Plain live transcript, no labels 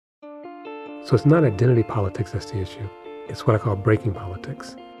So it's not identity politics that's the issue. It's what I call breaking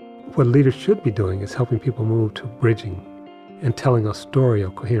politics. What leaders should be doing is helping people move to bridging and telling a story, a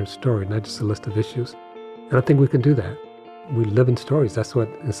coherent story, not just a list of issues. And I think we can do that. We live in stories. That's what,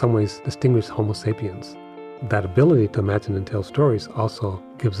 in some ways, distinguishes Homo sapiens. That ability to imagine and tell stories also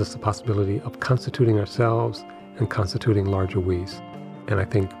gives us the possibility of constituting ourselves and constituting larger we's. And I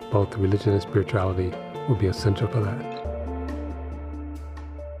think both religion and spirituality will be essential for that.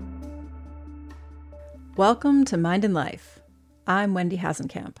 Welcome to Mind and Life. I'm Wendy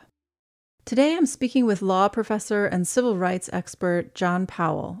Hasenkamp. Today I'm speaking with law professor and civil rights expert John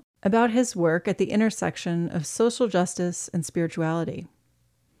Powell about his work at the intersection of social justice and spirituality.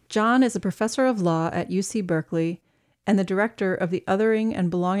 John is a professor of law at UC Berkeley and the director of the Othering and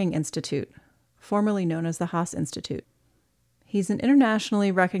Belonging Institute, formerly known as the Haas Institute. He's an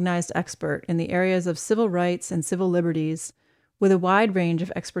internationally recognized expert in the areas of civil rights and civil liberties, with a wide range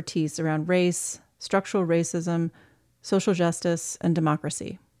of expertise around race, structural racism, social justice, and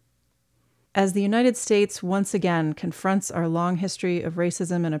democracy. As the United States once again confronts our long history of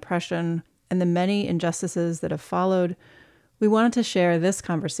racism and oppression and the many injustices that have followed, we wanted to share this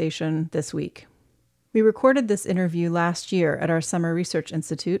conversation this week. We recorded this interview last year at our Summer Research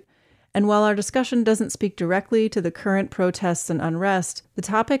Institute, and while our discussion doesn't speak directly to the current protests and unrest, the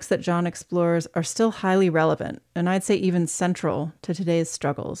topics that John explores are still highly relevant, and I'd say even central to today's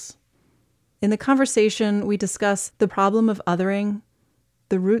struggles. In the conversation, we discuss the problem of othering,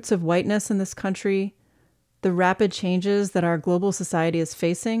 the roots of whiteness in this country, the rapid changes that our global society is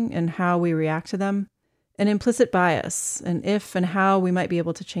facing and how we react to them, and implicit bias, and if and how we might be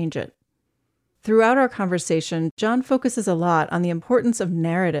able to change it. Throughout our conversation, John focuses a lot on the importance of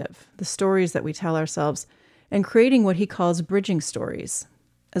narrative, the stories that we tell ourselves, and creating what he calls bridging stories,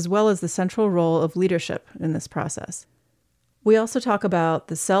 as well as the central role of leadership in this process. We also talk about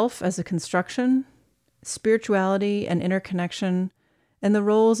the self as a construction, spirituality and interconnection, and the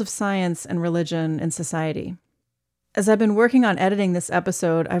roles of science and religion in society. As I've been working on editing this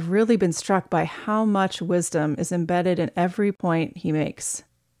episode, I've really been struck by how much wisdom is embedded in every point he makes.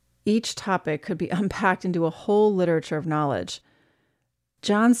 Each topic could be unpacked into a whole literature of knowledge.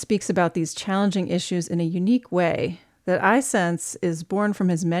 John speaks about these challenging issues in a unique way that I sense is born from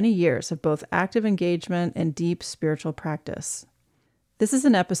his many years of both active engagement and deep spiritual practice. This is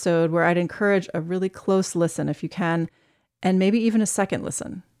an episode where I'd encourage a really close listen if you can, and maybe even a second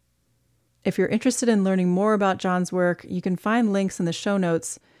listen. If you're interested in learning more about John's work, you can find links in the show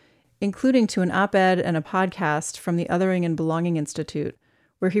notes, including to an op-ed and a podcast from the Othering and Belonging Institute,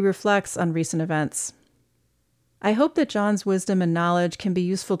 where he reflects on recent events. I hope that John's wisdom and knowledge can be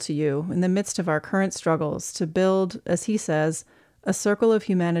useful to you in the midst of our current struggles to build, as he says, a circle of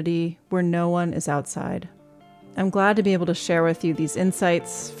humanity where no one is outside. I'm glad to be able to share with you these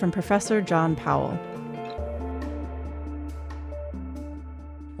insights from Professor John Powell.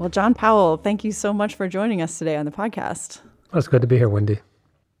 Well, John Powell, thank you so much for joining us today on the podcast. Well, it's good to be here, Wendy.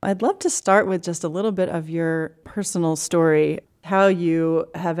 I'd love to start with just a little bit of your personal story, how you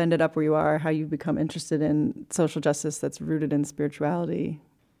have ended up where you are, how you've become interested in social justice that's rooted in spirituality.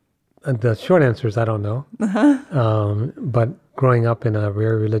 The short answer is I don't know. But growing up in a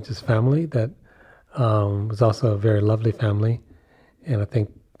very religious family that was also a very lovely family, and I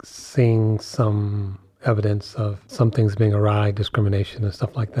think seeing some evidence of some things being awry, discrimination and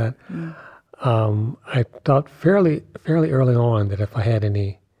stuff like that, I thought fairly early on that if I had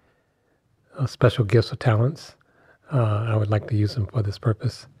any special gifts or talents, I would like to use them for this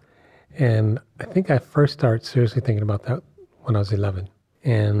purpose. And I think I first started seriously thinking about that when I was 11.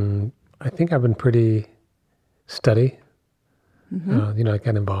 And I think I've been pretty steady. I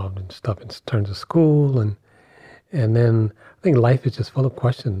got involved in stuff in terms of school. And then I think life is just full of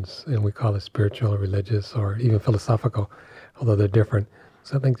questions. And we call it spiritual or religious or even philosophical, although they're different.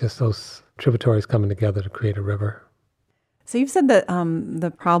 So I think just those tributaries coming together to create a river. So you've said that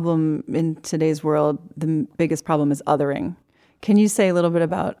the problem in today's world, the biggest problem is othering. Can you say a little bit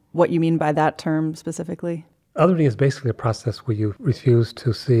about what you mean by that term specifically? Othering is basically a process where you refuse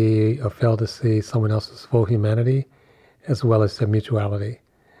to see or fail to see someone else's full humanity as well as their mutuality.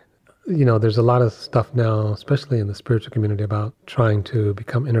 You know, there's a lot of stuff now, especially in the spiritual community, about trying to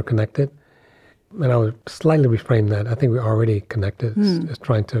become interconnected. And I would slightly reframe that. I think we're already connected. It's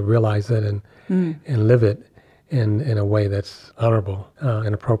trying to realize it and live it in a way that's honorable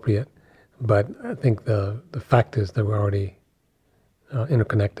and appropriate. But I think the fact is that we're already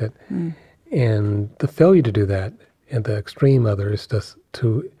interconnected. And the failure to do that, and the extreme other, is just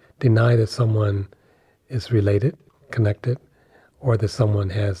to deny that someone is related, connected, or that someone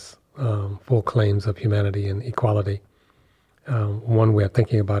has full claims of humanity and equality. One way of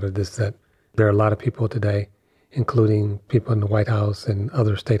thinking about it is that There are a lot of people today, including people in the White House and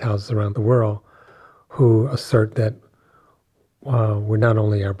other state houses around the world, who assert that we're not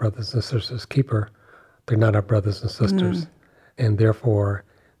only our brothers and sisters' keeper, they're not our brothers and sisters. And therefore,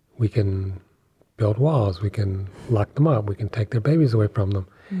 we can build walls, we can lock them up, we can take their babies away from them.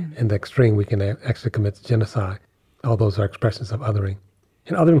 In the extreme, we can actually commit genocide. All those are expressions of othering.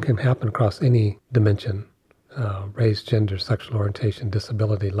 And othering can happen across any dimension, race, gender, sexual orientation,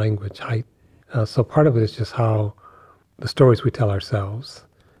 disability, language, height. So part of it is just how the stories we tell ourselves.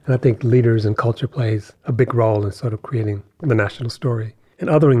 And I think leaders and culture plays a big role in sort of creating the national story. And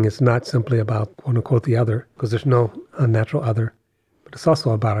othering is not simply about, quote unquote, the other, because there's no unnatural other, but it's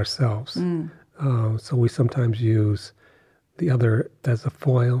also about ourselves. So we sometimes use the other as a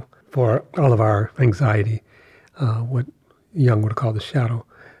foil for all of our anxiety, what Jung would call the shadow,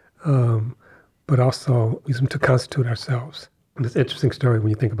 but also use them to constitute ourselves. And it's an interesting story when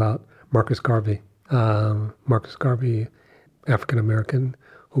you think about Marcus Garvey. Marcus Garvey, African-American,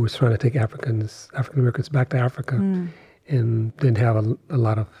 who was trying to take African-Americans back to Africa and didn't have a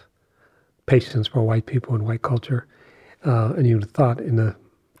lot of patience for white people and white culture. And you would have thought in the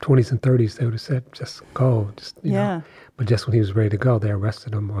 20s and 30s, they would have said, just go, you know. But just when he was ready to go, they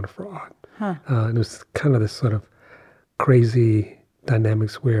arrested him on a fraud. And it was kind of this sort of crazy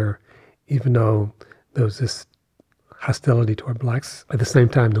dynamics where even though there was this hostility toward blacks, at the same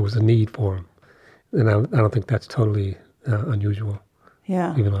time, there was a need for them. And I don't think that's totally unusual.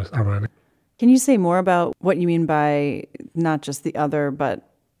 Yeah. Even though it's ironic. Can you say more about what you mean by not just the other, but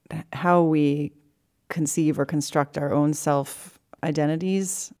how we conceive or construct our own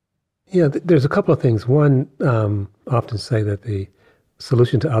self-identities? Yeah, there's a couple of things. One, often say that the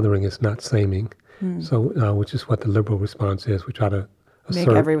solution to othering is not saming, so which is what the liberal response is. We try to assert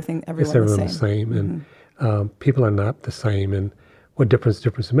make everyone the same. And people are not the same. And what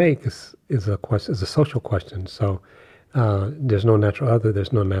difference make is a question, is a social question. So there's no natural other,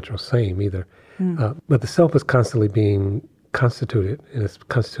 there's no natural same either. But the self is constantly being constituted, and it's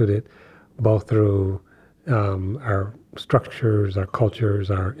constituted both through our structures, our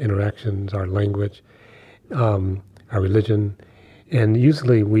cultures, our interactions, our language, our religion. And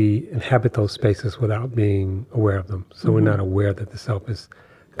usually we inhabit those spaces without being aware of them. So we're not aware that the self is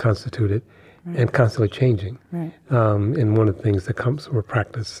constituted and constantly changing. And one of the things that comes from a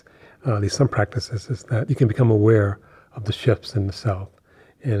practice, at least some practices, is that you can become aware of the shifts in the self.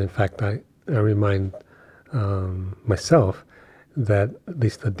 And in fact, I remind myself that at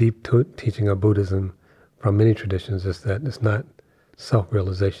least the deep teaching of Buddhism from many traditions is that it's not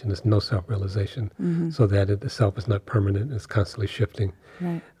self-realization, it's no self-realization, so that the self is not permanent, it's constantly shifting.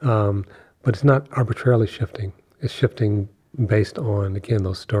 But it's not arbitrarily shifting. It's shifting based on, again,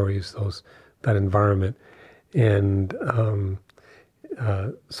 those stories, that environment. And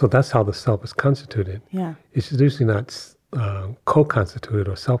so that's how the self is constituted. It's usually not co-constituted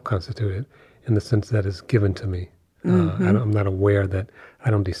or self-constituted in the sense that it's given to me. I'm not aware that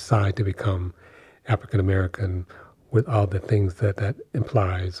I don't decide to become African American with all the things that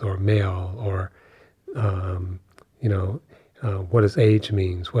implies, or male, or what does age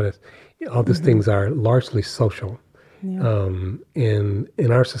means. All these things are largely social. In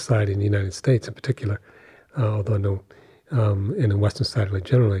our society, in the United States in particular, although I know in Western society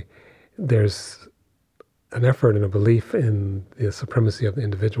generally, there's an effort and a belief in the supremacy of the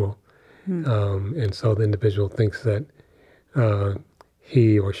individual. And so the individual thinks that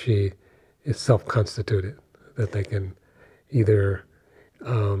he or she is self-constituted, that they can either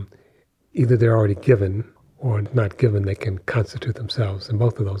they're already given, or not given, they can constitute themselves. And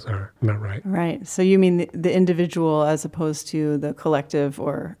both of those are not right. Right. So you mean the individual as opposed to the collective,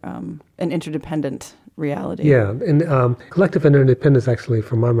 or an interdependent reality? Yeah. And collective and interdependence actually,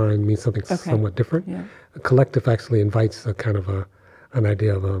 from my mind, means something somewhat different. A collective actually invites a kind of an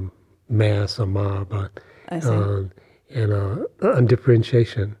idea of a mass or mob, and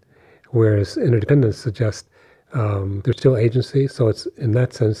undifferentiation, whereas interdependence suggests there's still agency. So it's, in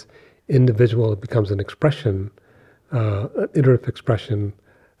that sense, individual becomes an expression, an iterative expression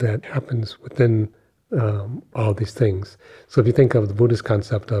that happens within all these things. So if you think of the Buddhist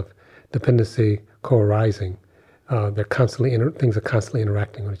concept of dependency co-arising, things are constantly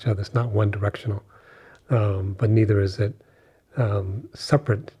interacting with each other. It's not one directional, but neither is it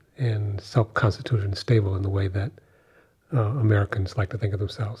separate and self-constituted and stable in the way that Americans like to think of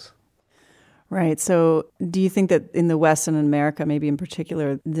themselves. Right. So do you think that in the West and in America, maybe in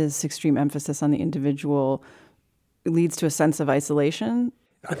particular, this extreme emphasis on the individual leads to a sense of isolation?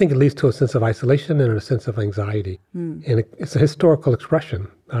 I think it leads to a sense of isolation and a sense of anxiety. And it's a historical expression.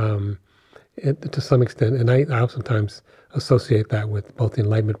 to some extent, and I oftentimes associate that with both the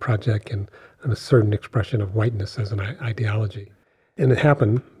Enlightenment project and a certain expression of whiteness as an ideology. And it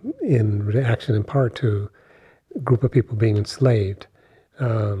happened in reaction in part to a group of people being enslaved.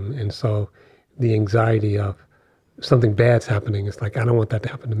 And so the anxiety of something bad's happening is like, I don't want that to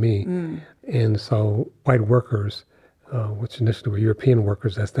happen to me. And so white workers, which initially were European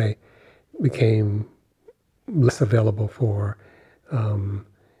workers, as they became less available for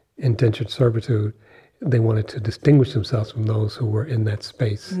indentured servitude, they wanted to distinguish themselves from those who were in that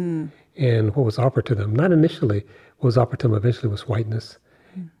space. And what was offered to them, not initially, what was offered to them eventually was whiteness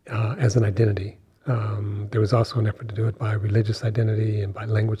as an identity. There was also an effort to do it by religious identity and by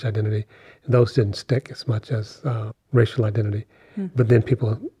language identity. Those didn't stick as much as racial identity. But then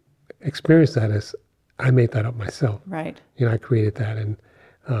people experienced that as, I made that up myself. Right. I created that, and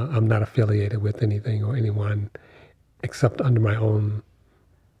I'm not affiliated with anything or anyone except under my own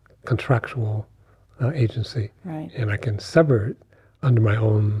contractual agency. Right. And I can sever it under my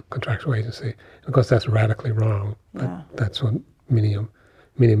own contractual agency. Of course, that's radically wrong, but that's what many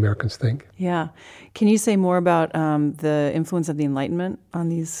Americans think. Yeah. Can you say more about the influence of the Enlightenment on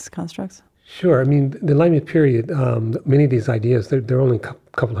these constructs? Sure. I mean, the Enlightenment period, many of these ideas, they're only a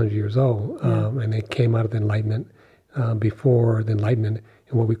couple hundred years old, and they came out of the Enlightenment. Before the Enlightenment,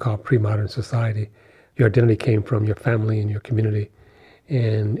 in what we call pre-modern society, your identity came from your family and your community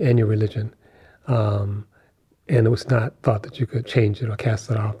and your religion. And it was not thought that you could change it or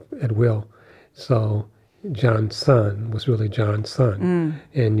cast it off at will. So John's son was really John's son.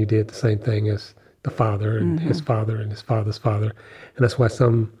 And you did the same thing as the father and his father and his father's father. And that's why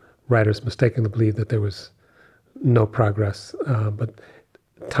some writers mistakenly believe that there was no progress, but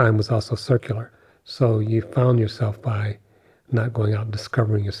time was also circular. So you found yourself by not going out and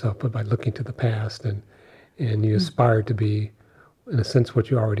discovering yourself, but by looking to the past, and you aspired to be, in a sense, what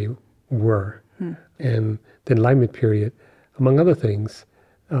you already were. And the Enlightenment period, among other things,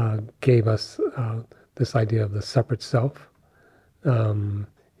 gave us this idea of the separate self.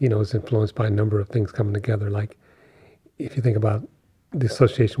 Is influenced by a number of things coming together. Like, if you think about the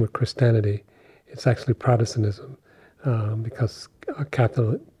association with Christianity, it's actually Protestantism, because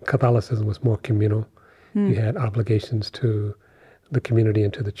Catholicism was more communal. You had obligations to the community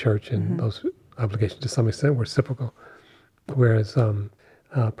and to the church, and those obligations to some extent were reciprocal. Whereas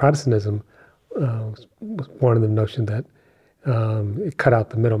Protestantism was born in the notion that it cut out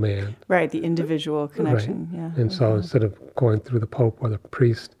the middleman. Right, the individual connection. Right. Yeah. And so instead of going through the Pope or the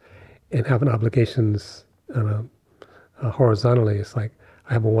priest and having obligations horizontally, it's like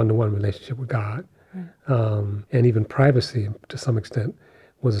I have a one-to-one relationship with God. And even privacy, to some extent,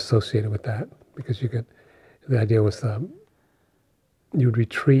 was associated with that, because the idea was you would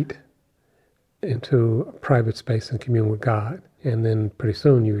retreat into a private space and commune with God, and then pretty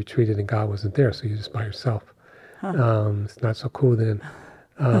soon you retreated and God wasn't there, so you're just by yourself. It's not so cool then.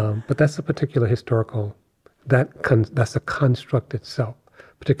 But that's a particular historical, that's a construct itself,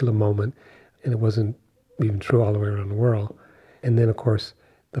 particular moment, and it wasn't even true all the way around the world. And then, of course,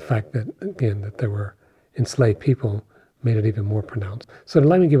 the fact that, again, that there were enslaved people made it even more pronounced. So the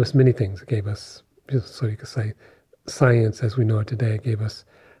Enlightenment gave us many things. It gave us, so you could say, science as we know it today. It gave us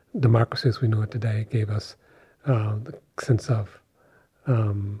democracy as we know it today. It gave us the sense of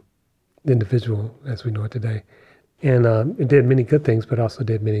the individual as we know it today. And it did many good things, but also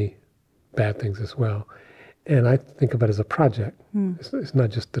did many bad things as well. And I think of it as a project. It's not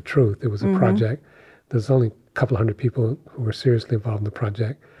just the truth. It was a project. There's only a couple hundred people who were seriously involved in the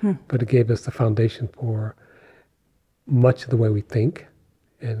project, but it gave us the foundation for much of the way we think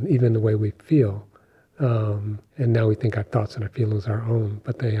and even the way we feel. And now we think our thoughts and our feelings are our own,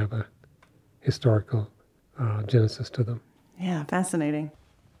 but they have a historical genesis to them. Yeah, fascinating.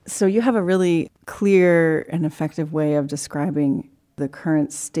 So you have a really clear and effective way of describing the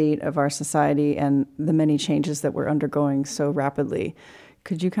current state of our society and the many changes that we're undergoing so rapidly.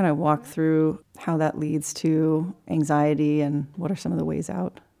 Could you kind of walk through how that leads to anxiety and what are some of the ways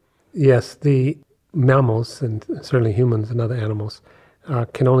out? Yes, the mammals, and certainly humans and other animals,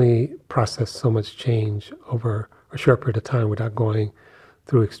 can only process so much change over a short period of time without going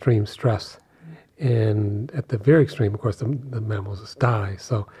through extreme stress. And at the very extreme, of course, the mammals just die.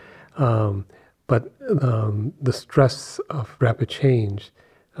 So, but the stress of rapid change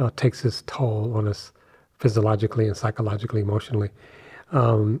takes its toll on us physiologically and psychologically, emotionally.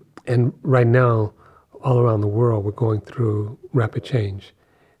 And right now, all around the world, we're going through rapid change.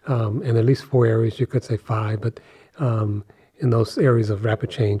 In at least 4 areas, you could say 5, but in those areas of rapid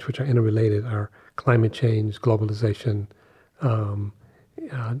change, which are interrelated, are climate change, globalization,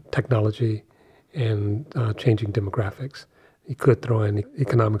 technology, and changing demographics. You could throw in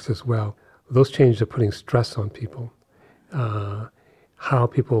economics as well. those changes are putting stress on people. How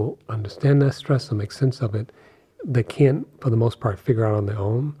people understand that stress and make sense of it, they can't, for the most part, figure out on their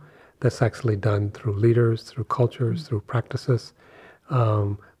own. That's actually done through leaders, through cultures, through practices.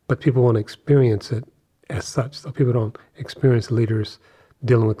 But people won't experience it as such. So people don't experience leaders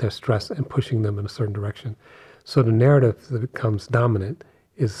dealing with their stress and pushing them in a certain direction. So the narrative that becomes dominant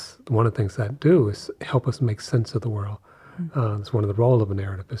is one of the things that do is help us make sense of the world. It's one of the role of a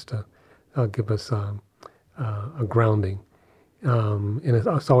narrative is to give us a grounding. And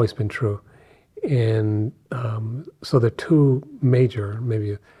it's always been true. And so there are two major,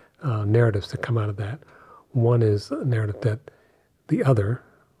 maybe, narratives that come out of that. One is a narrative that the other,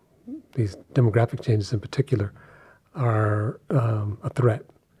 these demographic changes in particular, are a threat.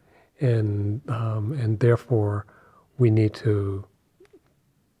 And therefore, we need to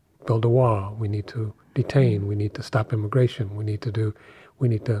build a wall. We need to detain. We need to stop immigration. We need to,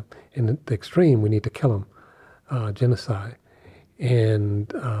 in the extreme, we need to kill them, genocide. And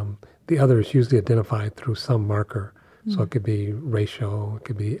the other is usually identified through some marker. So it could be racial, it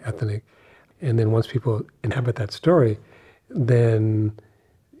could be ethnic. And then once people inhabit that story, then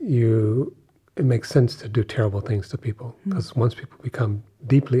it makes sense to do terrible things to people. Because once people become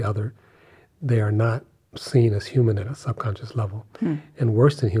deeply other, they are not seen as human at a subconscious level. And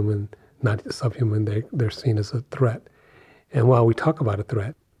worse than human, not subhuman, they're seen as a threat. And while we talk about a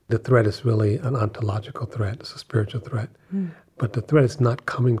threat, the threat is really an ontological threat. It's a spiritual threat. But the threat is not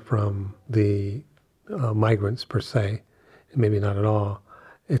coming from the migrants per se, and maybe not at all.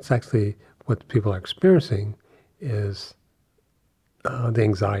 It's actually what people are experiencing is the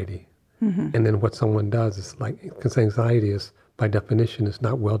anxiety. And then what someone does is like, because anxiety is, by definition, is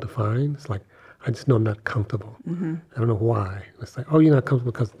not well defined. It's like, I just know I'm not comfortable. I don't know why. It's like, oh, you're not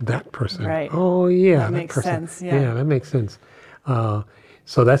comfortable because that person. Right. Oh, yeah, that makes person. sense. Yeah, that makes sense.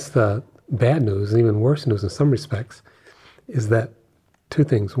 So that's the bad news, and even worse news in some respects, is that two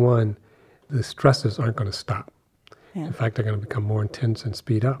things. One, the stressors aren't going to stop. In fact, they're going to become more intense and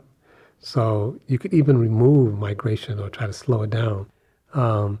speed up. So you could even remove migration or try to slow it down.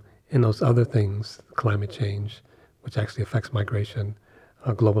 And those other things, climate change, which actually affects migration,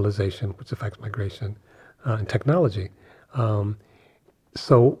 globalization, which affects migration, and technology.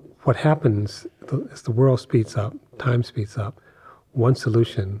 So what happens as the world speeds up, time speeds up, one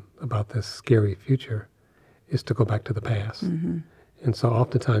solution about this scary future is to go back to the past. And so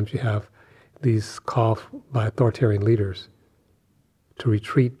oftentimes you have these calls by authoritarian leaders to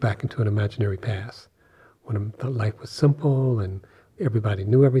retreat back into an imaginary past when life was simple and everybody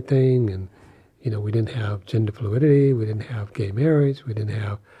knew everything, and we didn't have gender fluidity, we didn't have gay marriage, we didn't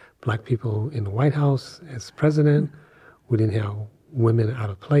have black people in the White House as president, we didn't have women out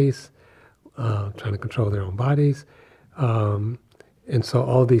of place trying to control their own bodies. And so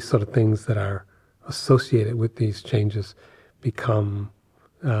all these sort of things that are associated with these changes become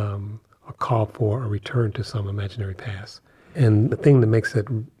a call for a return to some imaginary past. And the thing that makes it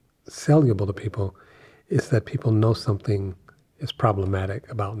soluble to people is that people know something is problematic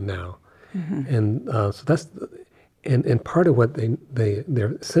about now. And so that's, and part of what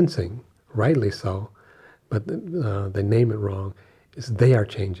they're sensing, rightly so, but they name it wrong, is they are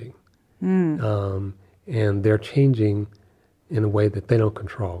changing. And they're changing in a way that they don't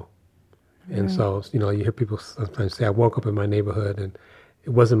control. And so, you hear people sometimes say, I woke up in my neighborhood and it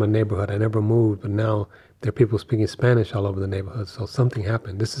wasn't my neighborhood. I never moved, but now there are people speaking Spanish all over the neighborhood. So something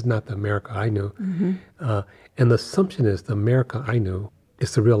happened. This is not the America I knew. And the assumption is the America I knew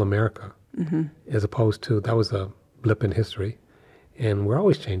is the real America, as opposed to that was a blip in history. And we're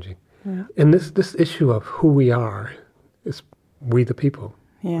always changing. And this issue of who we are is we the people,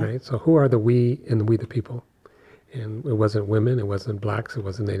 right? So who are the we and the we the people? And it wasn't women, it wasn't blacks, it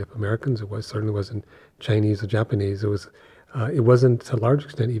wasn't Native Americans, certainly wasn't Chinese or Japanese. It wasn't, to a large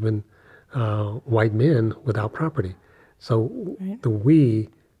extent, even white men without property. So the we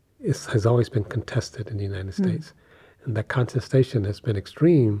has always been contested in the United States. And that contestation has been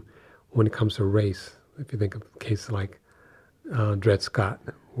extreme when it comes to race. If you think of a case like Dred Scott,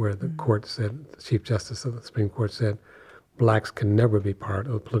 where the court said, the Chief Justice of the Supreme Court said, blacks can never be part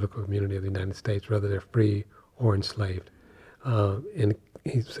of the political community of the United States, whether they're free or enslaved. And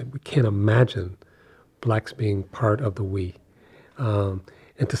he said, we can't imagine blacks being part of the we. And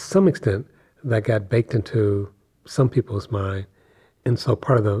to some extent, that got baked into some people's mind. And so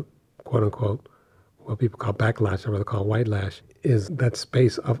part of the, quote unquote, what people call backlash, or rather call white lash, is that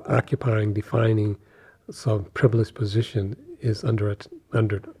space of occupying, defining some privileged position is under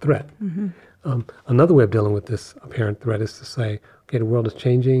threat. Another way of dealing with this apparent threat is to say, okay, the world is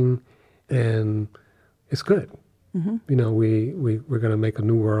changing and it's good. We're going to make a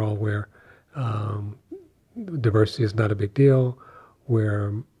new world where um, diversity is not a big deal,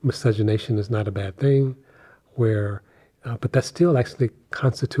 where miscegenation is not a bad thing, where, but that's still actually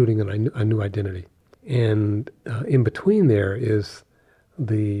constituting a new identity. And in between there is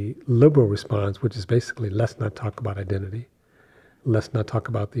the liberal response, which is basically let's not talk about identity. Let's not talk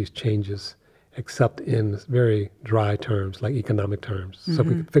about these changes except in very dry terms, like economic terms. Mm-hmm. So if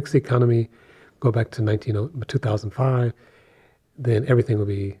we could fix the economy, go back to 2005, then everything will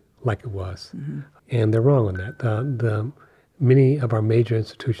be like it was. Mm-hmm. And they're wrong on that. Many of our major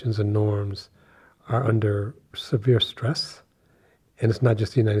institutions and norms are under severe stress. And it's not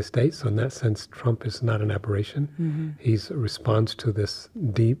just the United States. So in that sense, Trump is not an aberration. Mm-hmm. He's a response to this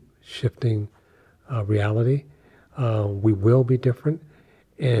deep shifting reality. We will be different.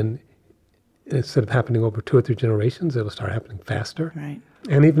 And instead of happening over 2 or 3 generations, it'll start happening faster. Right.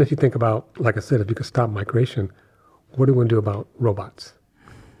 And even if you think about, like I said, if you could stop migration, what are we going to do about robots?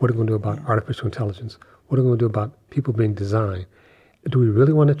 What are we going to do about artificial intelligence? What are we going to do about people being designed? Do we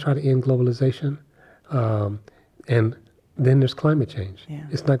really want to try to end globalization? And then there's climate change. Yeah.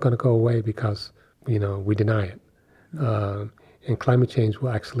 It's not going to go away because, we deny it. And climate change will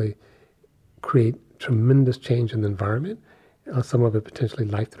actually create tremendous change in the environment, some of it potentially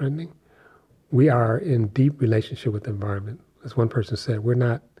life-threatening. We are in deep relationship with the environment. As one person said, we're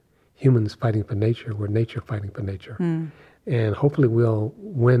not humans fighting for nature, we're nature fighting for nature. Mm. And hopefully we'll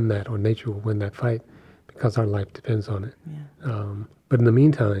win that, or nature will win that fight, because our life depends on it. Yeah. But in the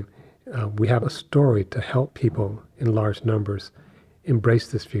meantime, we have a story to help people in large numbers embrace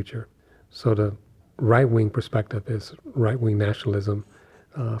this future. So the right-wing perspective is right-wing nationalism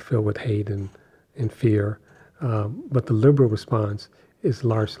filled with hate and fear. But the liberal response is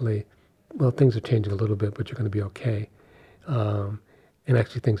largely, well, things are changing a little bit, but you're going to be okay. And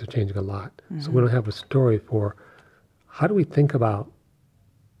actually things are changing a lot. Mm-hmm. So we don't have a story for how do we think about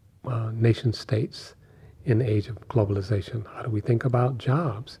nation states in the age of globalization? How do we think about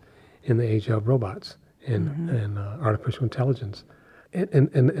jobs in the age of robots and artificial intelligence?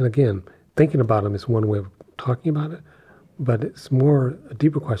 And again, thinking about them is one way of talking about it, but it's more, a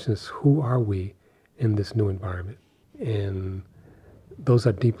deeper question is, who are we in this new environment? And those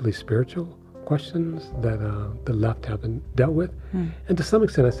are deeply spiritual questions that the left haven't dealt with. And to some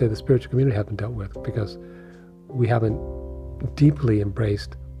extent, I say the spiritual community haven't dealt with, because we haven't deeply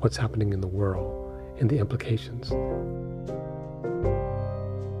embraced what's happening in the world and the implications.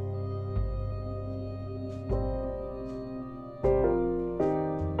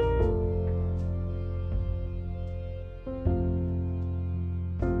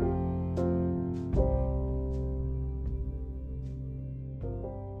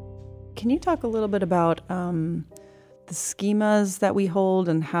 Can you talk a little bit about the schemas that we hold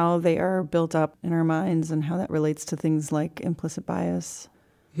and how they are built up in our minds and how that relates to things like implicit bias?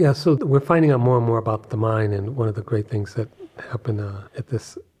 Yeah, so we're finding out more and more about the mind, and one of the great things that happened at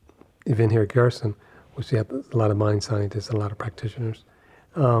this event here at Garrison was we had a lot of mind scientists and a lot of practitioners.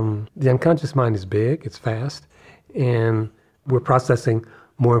 The unconscious mind is big, it's fast, and we're processing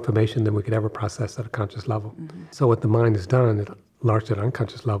more information than we could ever process at a conscious level. Mm-hmm. So what the mind has done, largely at an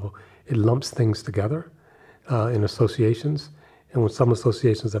unconscious level, it lumps things together in associations. And when some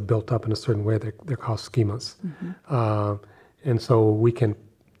associations are built up in a certain way, they're called schemas. Mm-hmm. And so we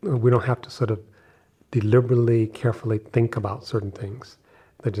don't have to sort of deliberately, carefully think about certain things.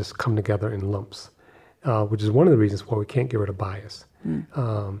 They just come together in lumps, which is one of the reasons why we can't get rid of bias.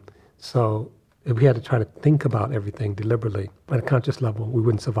 So if we had to try to think about everything deliberately at a conscious level, we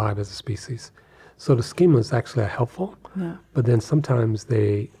wouldn't survive as a species. So the schemas actually are helpful, but then sometimes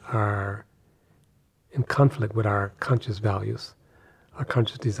they are in conflict with our conscious values, our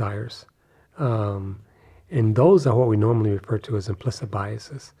conscious desires. And those are what we normally refer to as implicit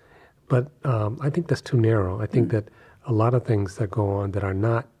biases. But I think that's too narrow. I think that a lot of things that go on that are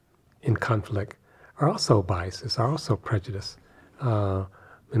not in conflict are also biases, are also prejudice,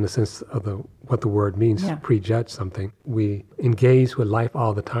 in the sense of what the word means, to prejudge something. We engage with life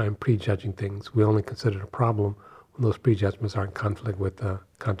all the time prejudging things. We only consider it a problem when those prejudgments are in conflict with the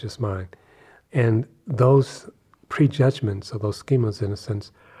conscious mind. And those prejudgments, or those schemas in a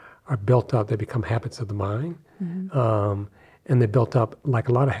sense, are built up, they become habits of the mind. Mm-hmm. And they're built up, like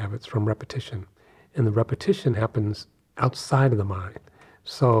a lot of habits, from repetition. And the repetition happens outside of the mind.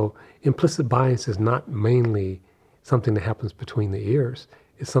 So implicit bias is not mainly something that happens between the ears.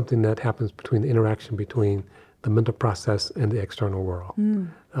 It's something that happens between the interaction between the mental process and the external world.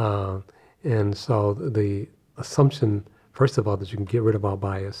 And so the assumption, first of all, that you can get rid of all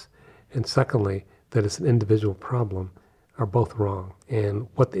bias, and secondly, that it's an individual problem, are both wrong. And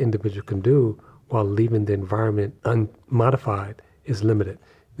what the individual can do while leaving the environment unmodified is limited.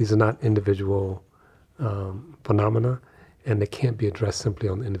 These are not individual phenomena, and they can't be addressed simply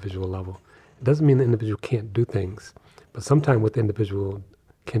on the individual level. It doesn't mean the individual can't do things, but sometimes what the individual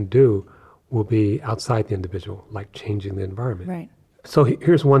can do will be outside the individual, like changing the environment. Right. So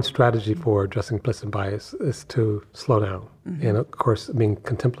here's one strategy for addressing implicit bias is to slow down. And of course, being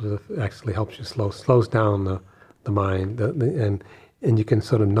contemplative actually helps you slows down the mind, and you can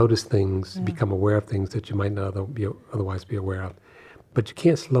sort of notice things, become aware of things that you might not otherwise be aware of. But you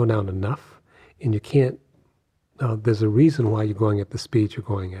can't slow down enough, and you can't, there's a reason why you're going at the speed you're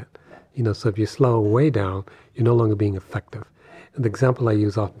going at. So if you slow way down, you're no longer being effective. And the example I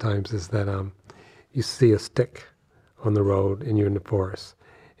use oftentimes is that you see a stick on the road and you're in the forest.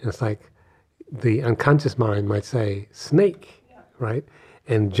 And it's like the unconscious mind might say, snake, right?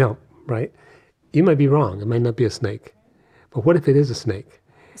 And jump, right? You might be wrong. It might not be a snake. But what if it is a snake?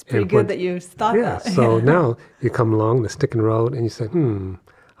 It's pretty good that you thought that. So now you come along the stick in the road and you say,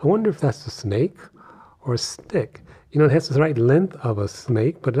 I wonder if that's a snake or a stick. It has the right length of a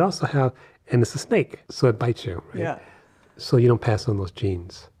snake, but it also and it's a snake, so it bites you, right? Yeah. So you don't pass on those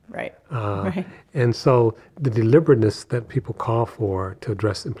genes. Right. Right. And so the deliberateness that people call for to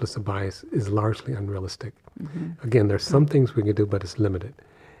address implicit bias is largely unrealistic. Again, there's some things we can do, but it's limited.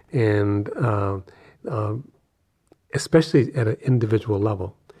 And especially at an individual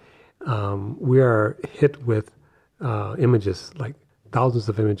level, we are hit with images, like thousands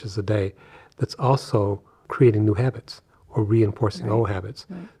of images a day, that's also creating new habits or reinforcing old habits.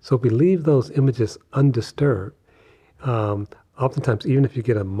 So if we leave those images undisturbed, oftentimes, even if you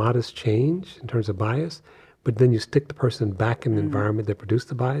get a modest change in terms of bias, but then you stick the person back in the environment that produced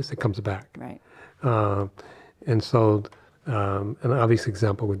the bias, it comes back. Right. And so an obvious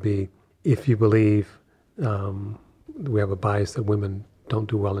example would be if you believe we have a bias that women don't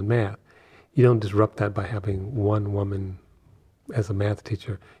do well in math, you don't disrupt that by having one woman as a math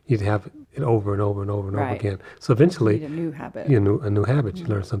teacher. You'd have it over and over and over and over again. So eventually, you need a new habit. A new habit. You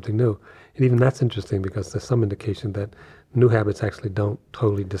learn something new. And even that's interesting because there's some indication that new habits actually don't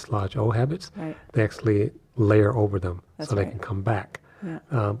totally dislodge old habits. Right. They actually layer over them so they can come back.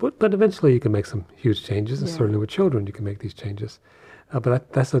 Yeah. But eventually you can make some huge changes, and certainly with children you can make these changes.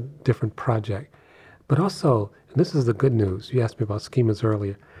 But that's a different project. But also, and this is the good news, you asked me about schemas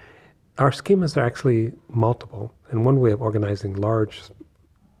earlier. Our schemas are actually multiple, and one way of organizing large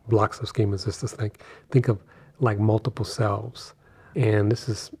blocks of schemas is to think of like multiple selves. And this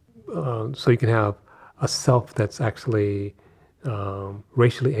is, so you can have a self that's actually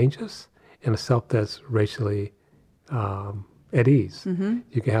racially anxious and a self that's racially at ease.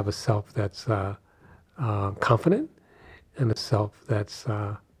 You can have a self that's confident and a self that's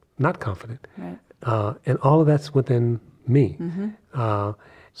not confident. Right. And all of that's within me.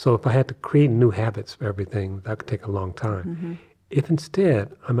 So if I had to create new habits for everything, that could take a long time. If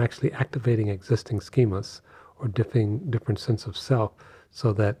instead I'm actually activating existing schemas or different sense of self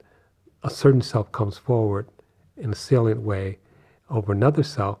so that a certain self comes forward in a salient way over another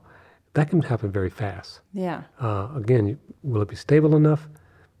self, that can happen very fast. Yeah. Again, will it be stable enough?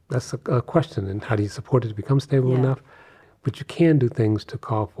 That's a question. And how do you support it to become stable enough? But you can do things to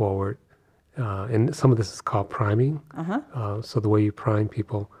call forward. And some of this is called priming. So the way you prime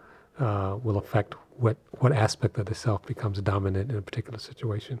people will affect what aspect of the self becomes dominant in a particular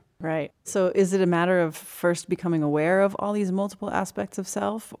situation. Right. So is it a matter of first becoming aware of all these multiple aspects of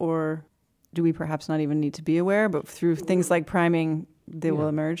self, or do we perhaps not even need to be aware, but through things like priming, they will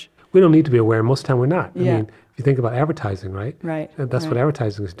emerge? We don't need to be aware. Most of the time we're not. I Yeah. mean, if you think about advertising, right? Right. That's what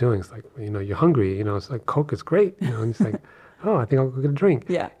advertising is doing. It's like, you're hungry, it's like Coke is great, and it's like, oh, I think I'll go get a drink.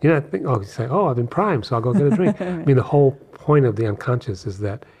 Yeah. You say, oh, I've been primed, so I'll go get a drink. I mean, the whole point of the unconscious is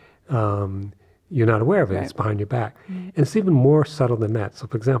that you're not aware of it. Right. It's behind your back. And it's even more subtle than that. So,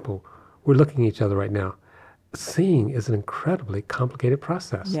 for example, we're looking at each other right now. Seeing is an incredibly complicated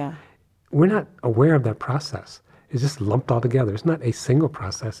process. Yeah. We're not aware of that process. It's just lumped all together. It's not a single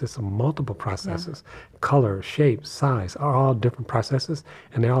process. It's multiple processes. Yeah. Color, shape, size are all different processes,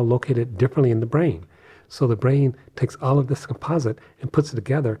 and they're all located differently in the brain. So the brain takes all of this composite and puts it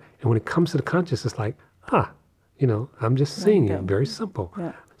together, and when it comes to the conscious, it's like, I'm just seeing you. Very simple.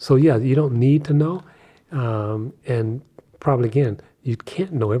 Yeah. So you don't need to know, and probably again, you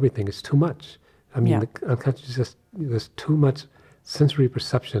can't know everything. It's too much. I mean, the unconscious there's too much sensory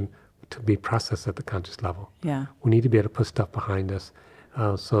perception to be processed at the conscious level. Yeah. We need to be able to put stuff behind us.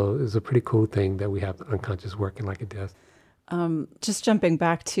 So it's a pretty cool thing that we have the unconscious working like it does. Just jumping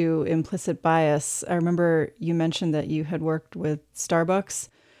back to implicit bias, I remember you mentioned that you had worked with Starbucks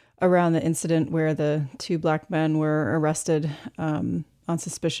around the incident where the two black men were arrested on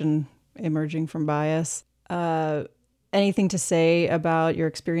suspicion emerging from bias. Anything to say about your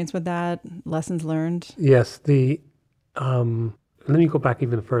experience with that? Lessons learned? Yes. Let me go back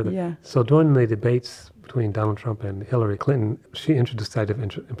even further. Yeah. So during the debates between Donald Trump and Hillary Clinton, she introduced the idea of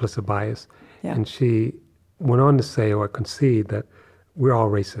implicit bias. Yeah. And she went on to say or concede that we're all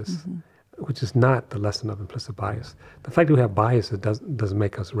racist, which is not the lesson of implicit bias. The fact that we have biases doesn't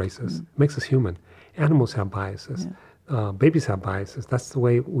make us racist. It makes us human. Animals have biases. Babies have biases. That's the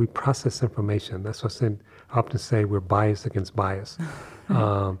way we process information. That's what I often say we're biased against bias.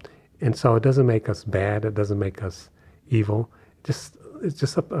 And so it doesn't make us bad. It doesn't make us evil. It's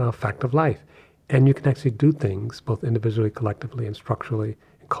just a fact of life. And you can actually do things, both individually, collectively, and structurally,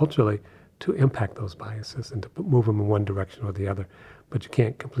 and culturally, to impact those biases and to move them in one direction or the other. But you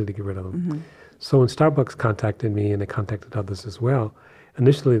can't completely get rid of them. So when Starbucks contacted me, and they contacted others as well,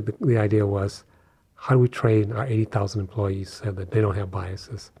 initially the idea was, how do we train our 80,000 employees so that they don't have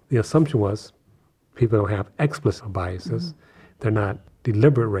biases? The assumption was people don't have explicit biases. They're not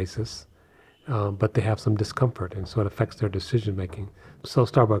deliberate racists, but they have some discomfort, and so it affects their decision making. So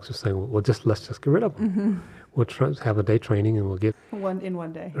Starbucks was saying, well, let's just get rid of them. We'll have a day training, and we'll get in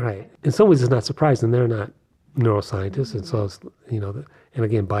one day. Right. In some ways, it's not surprising. They're not neuroscientists, and so it's, and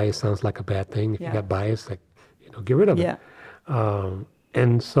again, bias sounds like a bad thing. If you got bias, get rid of it.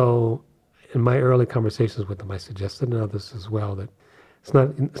 And so, in my early conversations with them, I suggested, and others as well, that it's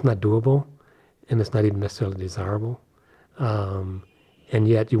not doable, and it's not even necessarily desirable. And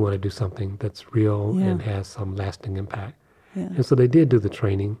yet you want to do something that's real and has some lasting impact. And so they did do the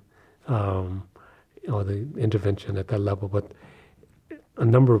training or the intervention at that level, but a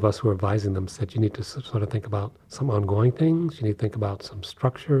number of us who were advising them said you need to sort of think about some ongoing things, you need to think about some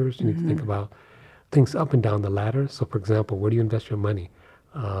structures, you need to think about things up and down the ladder. So for example, where do you invest your money?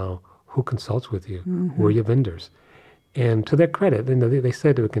 Who consults with you? Who are your vendors? And to their credit, they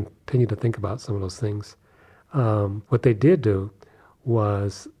said they would continue to think about some of those things. What they did do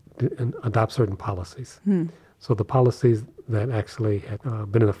was adopt certain policies. So the policies that actually had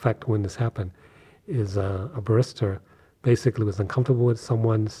been in effect when this happened is a barista basically was uncomfortable with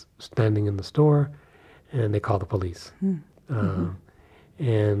someone standing in the store, and they called the police.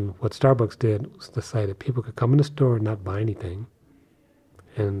 And what Starbucks did was decide that people could come in the store and not buy anything,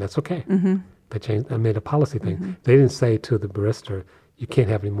 and that's okay. They changed and made a policy thing. They didn't say to the barista, you can't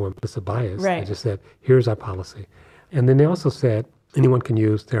have any more implicit bias. They just said, here's our policy. And then they also said, anyone can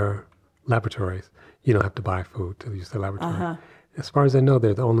use their laboratories. You don't have to buy food to use their laboratory. As far as I know,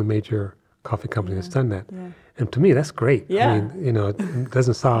 they're the only major coffee company that's done that. And to me, that's great. I mean, it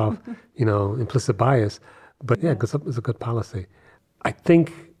doesn't solve, implicit bias, but it's a good policy. I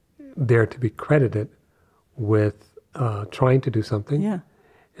think they're to be credited with trying to do something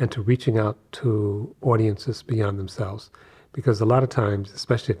and to reaching out to audiences beyond themselves. Because a lot of times,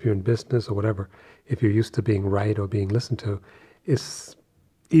 especially if you're in business or whatever, if you're used to being right or being listened to, it's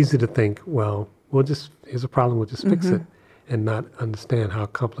easy to think, well, here's a problem, we'll just fix it, and not understand how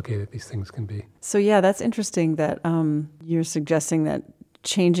complicated these things can be. So that's interesting that you're suggesting that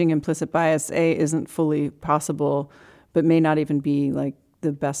changing implicit bias, isn't fully possible, but may not even be like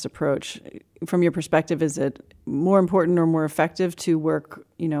the best approach. From your perspective, is it more important or more effective to work,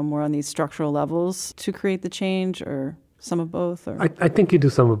 more on these structural levels to create the change, or some of both? Or? I think you do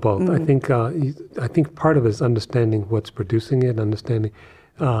some of both. I think part of it is understanding what's producing it, understanding.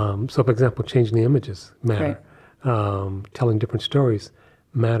 So, for example, changing the images matter. Telling different stories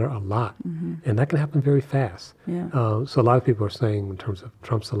matter a lot, and that can happen very fast. So a lot of people are saying, in terms of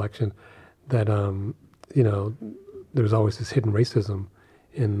Trump's election, that there's always this hidden racism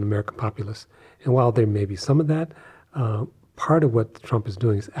in the American populace. And while there may be some of that, part of what Trump is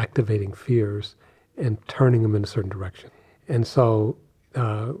doing is activating fears and turning them in a certain direction. And so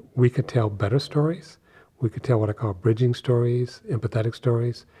we could tell better stories. We could tell what I call bridging stories, empathetic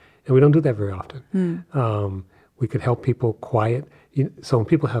stories, and we don't do that very often. We could help people quiet. So when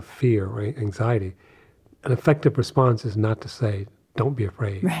people have fear or anxiety, an effective response is not to say, don't be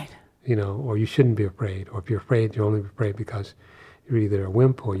afraid, or you shouldn't be afraid, or if you're afraid, you're only afraid because you're either a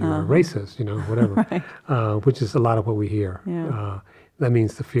wimp or you're a racist, whatever, which is a lot of what we hear. That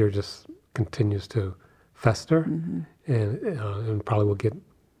means the fear just continues to fester and probably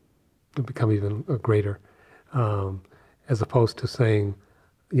will become even greater, as opposed to saying,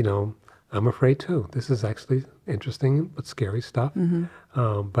 I'm afraid too. This is actually interesting but scary stuff,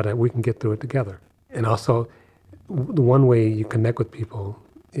 but we can get through it together. And also, the one way you connect with people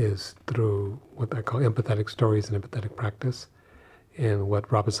is through what I call empathetic stories and empathetic practice, and what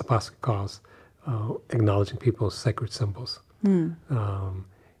Robert Sapolsky calls acknowledging people's sacred symbols. And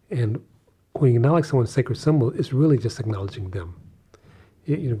when you acknowledge someone's sacred symbol, it's really just acknowledging them.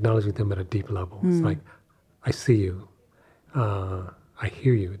 You're acknowledging them at a deep level. It's like, I see you. I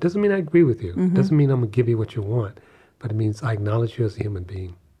hear you. It doesn't mean I agree with you. It doesn't mean I'm going to give you what you want, but it means I acknowledge you as a human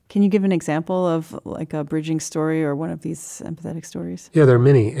being. Can you give an example of like a bridging story or one of these empathetic stories? Yeah, there are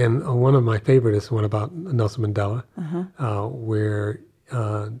many. And one of my favorite is one about Nelson Mandela, where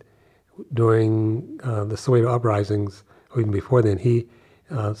during the Soweto uprisings, or even before then,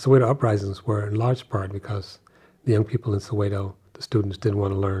 Soweto uprisings were in large part because the young people in Soweto, the students, didn't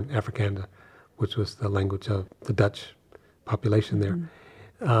want to learn Afrikaner, which was the language of the Dutch population there.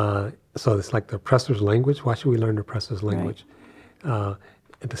 So it's like the oppressor's language. Why should we learn the oppressor's language? Right.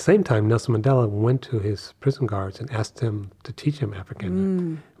 At the same time, Nelson Mandela went to his prison guards and asked them to teach him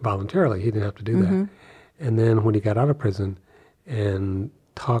Afrikaner voluntarily. He didn't have to do that. And then when he got out of prison and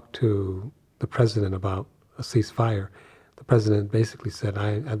talked to the president about a ceasefire, the president basically said,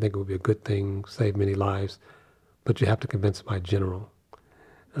 I think it would be a good thing, save many lives, but you have to convince my general.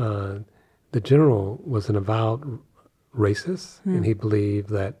 The general was an avowed racist, and he believed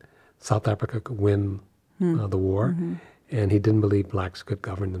that South Africa could win the war, and he didn't believe blacks could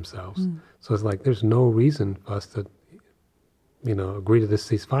govern themselves. So it's like there's no reason for us to, agree to this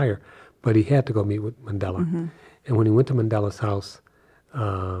ceasefire, but he had to go meet with Mandela. And when he went to Mandela's house,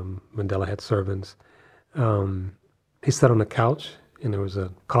 Mandela had servants. He sat on a couch, and there was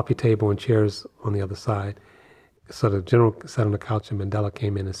a coffee table and chairs on the other side. So the general sat on the couch, and Mandela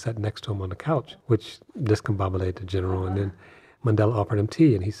came in and sat next to him on the couch, which discombobulated the general. And then Mandela offered him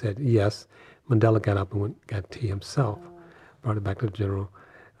tea, and he said yes. Mandela got up and got tea himself, brought it back to the general.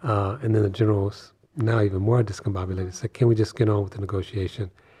 And then the general was now even more discombobulated, said, can we just get on with the negotiation?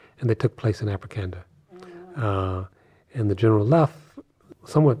 And they took place in Afrikaner. And the general left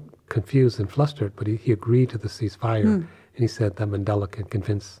somewhat confused and flustered, but he agreed to the ceasefire. And he said that Mandela can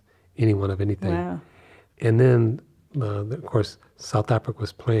convince anyone of anything. Wow. And then, of course, South Africa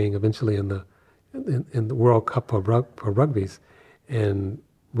was playing eventually in the World Cup for rugbies, and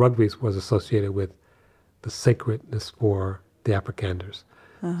rugbies was associated with the sacredness for the Afrikaners.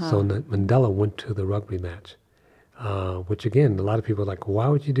 So Mandela went to the rugby match, which again, a lot of people are like, why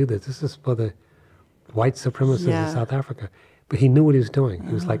would you do this? This is for the white supremacists in South Africa. But he knew what he was doing.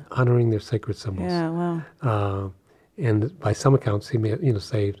 He was like honoring their sacred symbols. Yeah, wow. And by some accounts, he may have,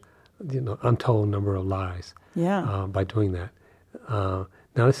 saved untold number of lives by doing that.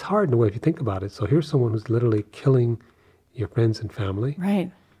 Now, it's hard in a way if you think about it. So here's someone who's literally killing your friends and family.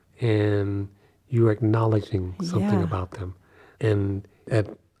 Right. And you're acknowledging something about them. And at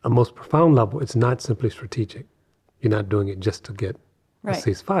a most profound level, it's not simply strategic. You're not doing it just to get a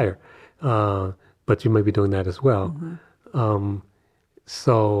ceasefire. But you may be doing that as well.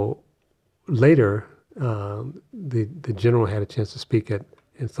 So later, the general had a chance to speak at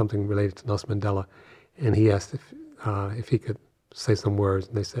something related to Nelson Mandela, and he asked if he could say some words,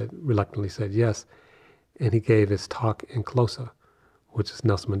 and they reluctantly said yes, and he gave his talk in Xhosa, which is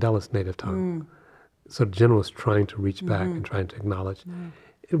Nelson Mandela's native tongue. So the general is trying to reach back and trying to acknowledge.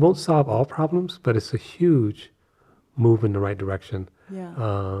 It won't solve all problems, but it's a huge move in the right direction.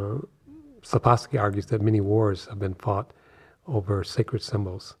 Sapolsky argues that many wars have been fought over sacred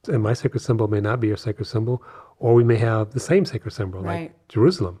symbols. And my sacred symbol may not be your sacred symbol, or we may have the same sacred symbol, like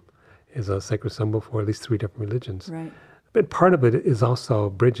Jerusalem is a sacred symbol for at least 3 different religions. But part of it is also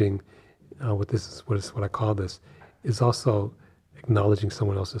bridging, what I call this, is also acknowledging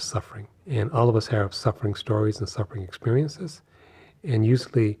someone else's suffering. And all of us have suffering stories and suffering experiences. And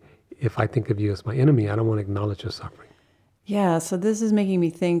usually, if I think of you as my enemy, I don't want to acknowledge your suffering. Yeah, so this is making me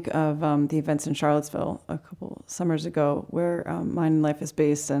think of the events in Charlottesville a couple summers ago, where Mind and Life is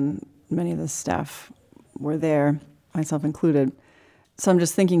based, and many of the staff were there, myself included. So I'm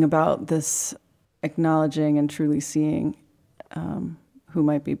just thinking about this acknowledging and truly seeing who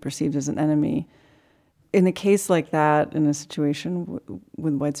might be perceived as an enemy. In a case like that, in a situation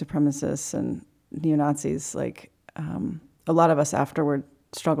with white supremacists and neo-Nazis, a lot of us afterward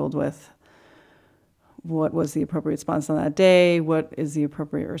struggled with what was the appropriate response on that day, what is the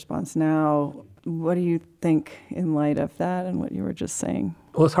appropriate response now. What do you think in light of that and what you were just saying?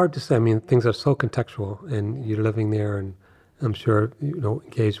 Well, it's hard to say. I mean, things are so contextual, and you're living there, and I'm sure,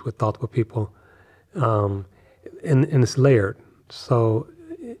 engaged with thoughtful people. And it's layered. So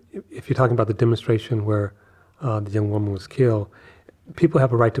if you're talking about the demonstration where the young woman was killed, people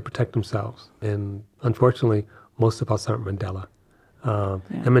have a right to protect themselves. And unfortunately, most of us aren't Mandela.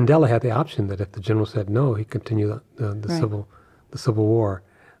 And Mandela had the option that if the general said no, he'd continue the civil war.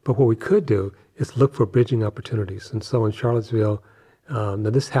 But what we could do is look for bridging opportunities. And so in Charlottesville, now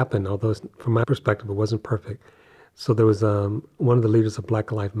this happened, although from my perspective, it wasn't perfect. So there was one of the leaders of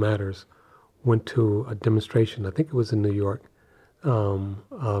Black Lives Matters went to a demonstration, I think it was in New York,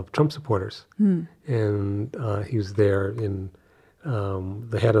 of Trump supporters. And he was there in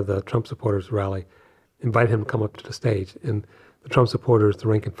the head of the Trump supporters rally, invited him to come up to the stage. And the Trump supporters, the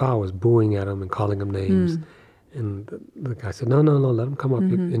rank and file, was booing at him and calling him names. And the guy said, no, let him come up.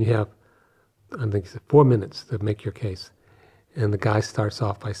 And you have, I think he said, 4 minutes to make your case. And the guy starts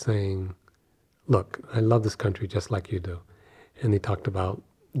off by saying, look, I love this country just like you do. And he talked about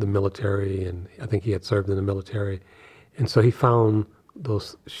the military, and I think he had served in the military. And so he found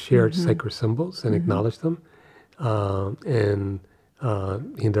those shared sacred symbols and acknowledged them. And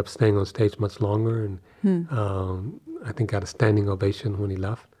he ended up staying on stage much longer, and I think got a standing ovation when he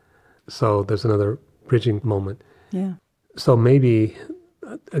left. So there's another bridging moment. Yeah. So maybe,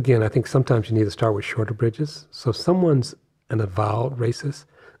 again, I think sometimes you need to start with shorter bridges. So if someone's an avowed racist,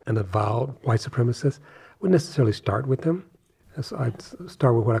 an avowed white supremacist, I wouldn't necessarily start with them. So I'd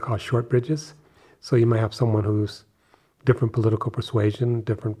start with what I call short bridges. So you might have someone who's different political persuasion,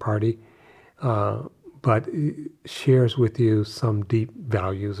 different party, but shares with you some deep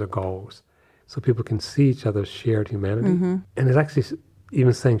values or goals. So people can see each other's shared humanity. And it's actually,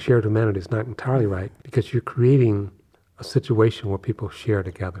 even saying shared humanity is not entirely right, because you're creating a situation where people share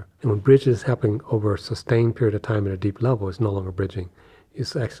together. And when bridges happen over a sustained period of time at a deep level, it's no longer bridging.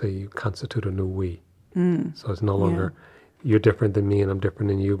 It's actually, you constitute a new we. So it's no longer, you're different than me and I'm different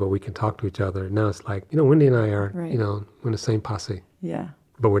than you, but we can talk to each other. Now it's like, Wendy and I are, Right. we're in the same posse, Yeah.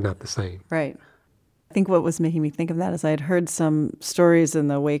 but we're not the same. Right. I think what was making me think of that is I had heard some stories in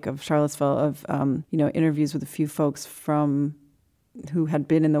the wake of Charlottesville of, interviews with a few folks who had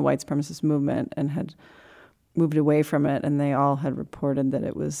been in the white supremacist movement and had moved away from it, and they all had reported that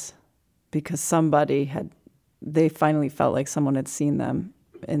it was because they finally felt like someone had seen them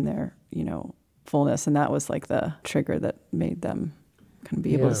in their, fullness, and that was like the trigger that made them kind of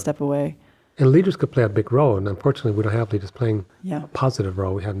be able to step away. And leaders could play a big role, and unfortunately we don't have leaders playing Yeah. a positive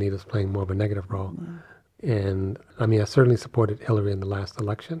role. We have leaders playing more of a negative role. And I certainly supported Hillary in the last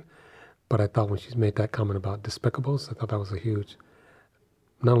election, but I thought when she made that comment about despicables, I thought that was a huge,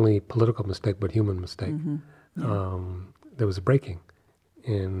 not only political mistake, but human mistake. There was a breaking,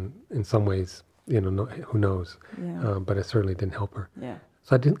 and in some ways, who knows? Yeah. But it certainly didn't help her. Yeah.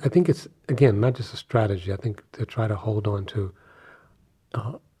 So I think it's, again, not just a strategy. I think to try to hold on to,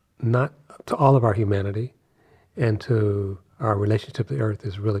 not to all of our humanity and to our relationship to the earth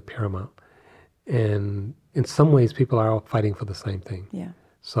is really paramount. And in some ways, people are all fighting for the same thing. Yeah.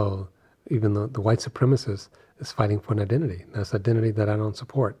 So even the white supremacist is fighting for an identity. That's identity that I don't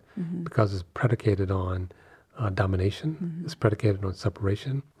support because it's predicated on domination. It's predicated on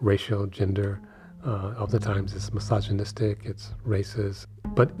separation, racial, gender. Oftentimes it's misogynistic, it's racist,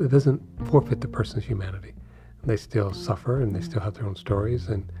 but it doesn't forfeit the person's humanity. They still suffer and they still have their own stories,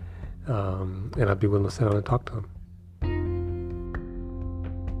 and I'd be willing to sit down and talk to them.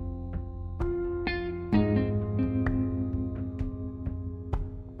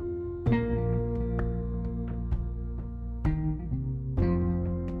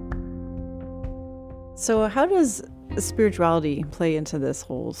 So how does spirituality play into this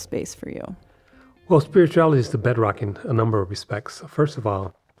whole space for you? Well, spirituality is the bedrock in a number of respects. First of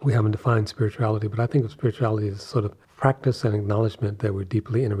all, we haven't defined spirituality, but I think of spirituality as sort of practice and acknowledgement that we're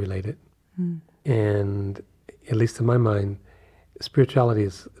deeply interrelated. And at least in my mind, spirituality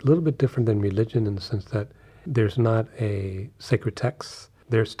is a little bit different than religion in the sense that there's not a sacred text.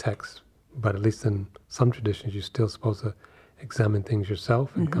 There's text, but at least in some traditions, you're still supposed to examine things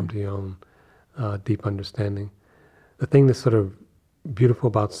yourself and come to your own deep understanding. The thing that's sort of beautiful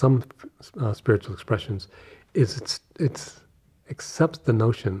about some spiritual expressions is it accepts the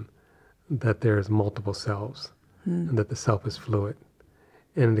notion that there's multiple selves and that the self is fluid.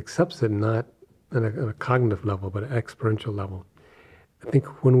 And it accepts it not at a cognitive level, but at an experiential level. I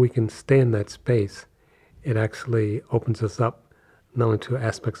think when we can stay in that space, it actually opens us up not only to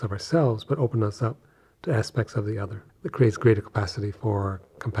aspects of ourselves, but opens us up to aspects of the other. It creates greater capacity for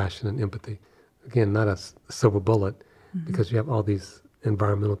compassion and empathy. Again, not a silver bullet, because you have all these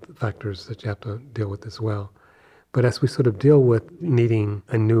environmental factors that you have to deal with as well. But as we sort of deal with needing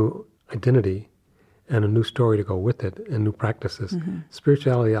a new identity and a new story to go with it and new practices,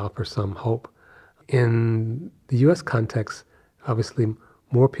 spirituality offers some hope. In the U.S. context, obviously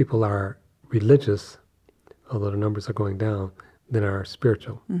more people are religious, although the numbers are going down, than are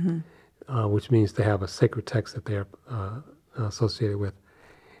spiritual, which means they have a sacred text that they're associated with.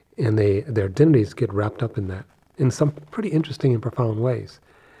 And their identities get wrapped up in that in some pretty interesting and profound ways.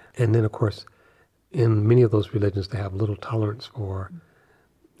 And then, of course, in many of those religions, they have little tolerance for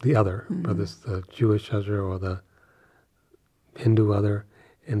the other, whether it's the Jewish other or the Hindu other.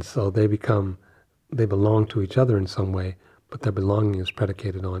 And so they belong to each other in some way, but their belonging is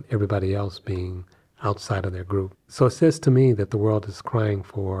predicated on everybody else being outside of their group. So it says to me that the world is crying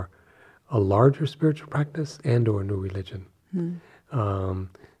for a larger spiritual practice and or a new religion.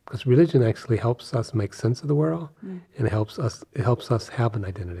 Because religion actually helps us make sense of the world, and it helps us have an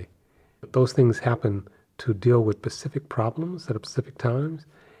identity. Those things happen to deal with specific problems at specific times,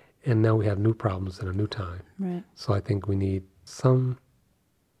 and now we have new problems in a new time. Right. So I think we need some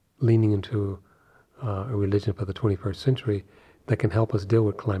leaning into a religion for the 21st century that can help us deal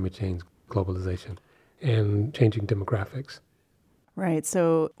with climate change, globalization, and changing demographics. Right.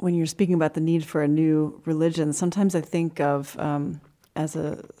 So when you're speaking about the need for a new religion, sometimes I think of, as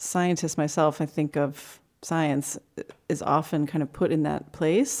a scientist myself, I think of science is often kind of put in that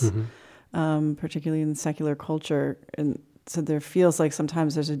place, particularly in secular culture. And so there feels like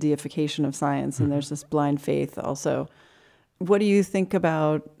sometimes there's a deification of science and there's this blind faith also. What do you think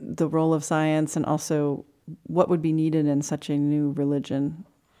about the role of science, and also what would be needed in such a new religion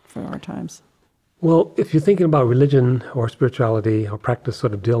for our times? Well, if you're thinking about religion or spirituality or practice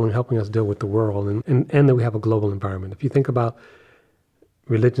sort of helping us deal with the world, and that we have a global environment. If you think about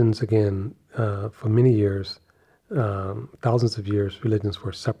religions, again, for many years, thousands of years, religions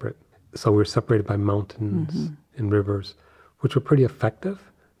were separate. So we were separated by mountains and rivers, which were pretty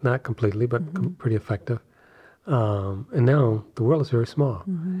effective, not completely, but pretty effective. And now the world is very small,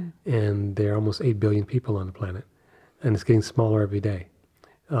 and there are almost 8 billion people on the planet, and it's getting smaller every day.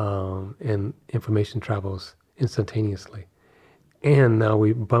 And information travels instantaneously. And now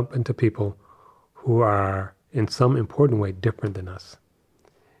we bump into people who are in some important way different than us.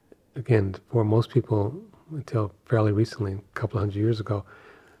 Again, for most people, until fairly recently, a couple of hundred years ago,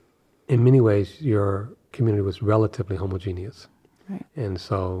 in many ways, your community was relatively homogeneous. Right. And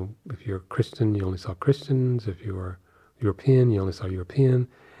so if you're Christian, you only saw Christians. If you were European, you only saw European.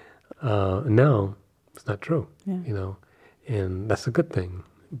 Now, it's not true, and that's a good thing.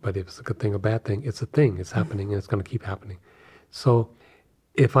 But if it's a good thing or bad thing, it's a thing. It's happening, and it's going to keep happening. So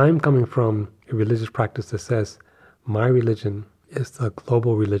if I'm coming from a religious practice that says my religion is the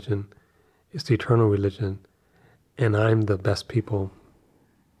global religion, it's the eternal religion, and I'm the best people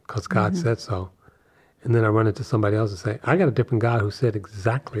because God said so, and then I run into somebody else and say, I got a different God who said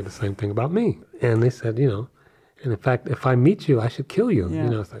exactly the same thing about me. And they said, and in fact, if I meet you, I should kill you.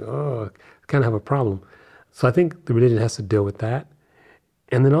 Yeah. It's like, I kind of have a problem. So I think the religion has to deal with that.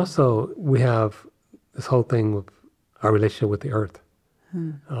 And then also we have this whole thing with our relationship with the earth.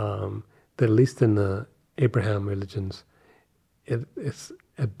 That at least in the Abraham religions, it's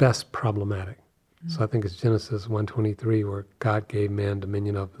at best problematic. So I think it's Genesis 1:23 where God gave man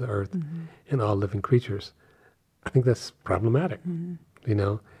dominion of the earth and all living creatures. I think that's problematic. We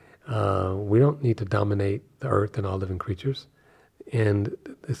don't need to dominate the earth and all living creatures. And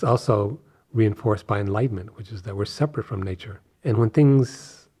it's also reinforced by enlightenment, which is that we're separate from nature. And when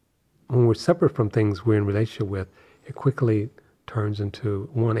we're separate from things we're in relationship with, it quickly turns into,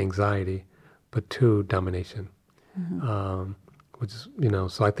 one, anxiety, but two, domination. Which is,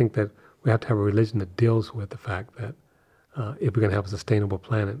 so I think that we have to have a religion that deals with the fact that if we're going to have a sustainable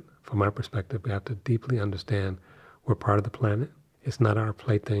planet, from my perspective, we have to deeply understand we're part of the planet. It's not our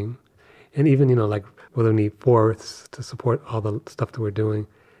plaything. And even, like whether we need forests to support all the stuff that we're doing,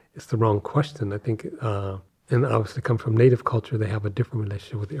 it's the wrong question. I think, and obviously come from native culture, they have a different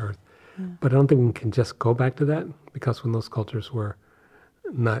relationship with the earth. But I don't think we can just go back to that, because when those cultures were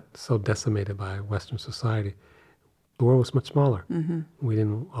not so decimated by Western society, the world was much smaller. We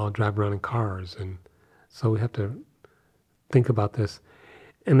didn't all drive around in cars. And so we have to think about this.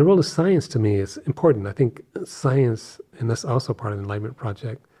 And the role of science to me is important. I think science, and that's also part of the Enlightenment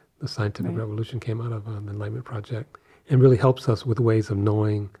Project, the scientific revolution came out of the Enlightenment Project, and really helps us with ways of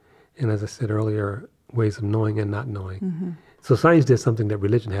knowing, and as I said earlier, ways of knowing and not knowing. So science did something that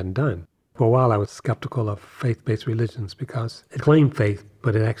religion hadn't done. For a while, I was skeptical of faith-based religions because it claimed faith,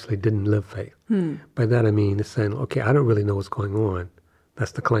 but it actually didn't live faith. By that I mean it's saying, okay, I don't really know what's going on.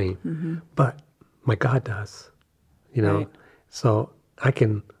 That's the claim. But my God does, Right. So I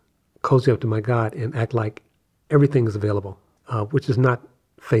can cozy up to my God and act like everything is available, which is not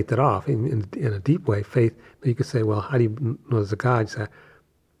faith at all. In a deep way, faith, you could say, well, how do you know there's a God? You say,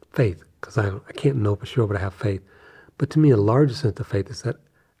 faith, because I can't know for sure, but I have faith. But to me, a larger sense of faith is that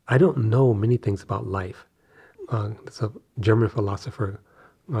I don't know many things about life. There's a German philosopher,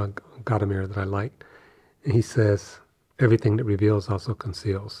 Gadamer, that I like. And he says, everything that reveals also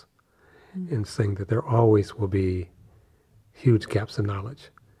conceals. And saying that there always will be huge gaps in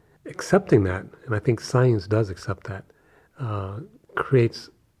knowledge. Accepting that, and I think science does accept that, creates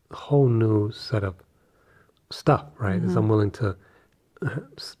a whole new set of stuff, right? As I'm willing to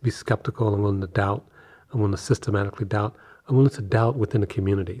be skeptical, I'm willing to doubt, I'm willing to systematically doubt, I'm willing to doubt within a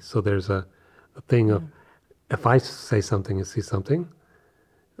community. So there's a thing of, if I say something and see something,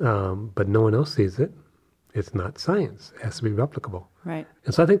 but no one else sees it, it's not science. It has to be replicable. Right.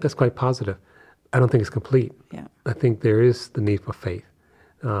 And so I think that's quite positive. I don't think it's complete. Yeah. I think there is the need for faith,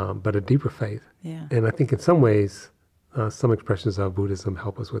 but a deeper faith. Yeah. And I think in some ways, some expressions of Buddhism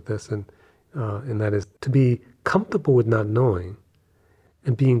help us with this, and that is to be comfortable with not knowing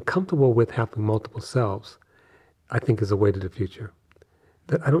and being comfortable with having multiple selves, I think is a way to the future.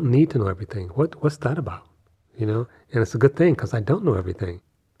 That I don't need to know everything. What's that about? You know? And it's a good thing because I don't know everything.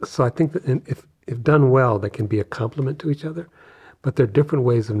 So I think that if done well, they can be a complement to each other, but there are different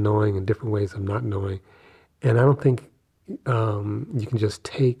ways of knowing and different ways of not knowing. And I don't think you can just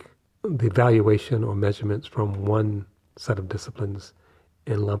take the evaluation or measurements from one set of disciplines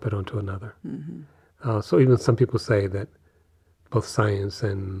and lump it onto another. Mm-hmm. So even some people say that both science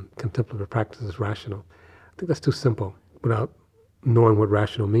and contemplative practice is rational. I think that's too simple without knowing what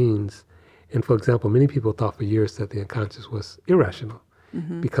rational means. And for example, many people thought for years that the unconscious was irrational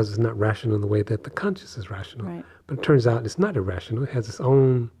because it's not rational in the way that the conscious is rational. Right. But it turns out it's not irrational. It has its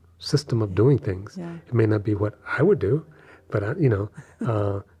own system of doing things. Yeah. It may not be what I would do, but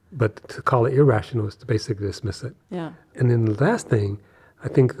but to call it irrational is to basically dismiss it. Yeah. And then the last thing, I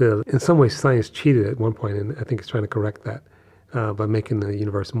think in some ways science cheated at one point, and I think it's trying to correct that by making the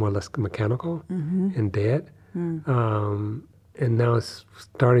universe more or less mechanical and dead. And now it's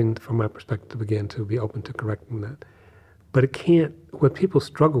starting, from my perspective, again, to be open to correcting that. But it can't, what people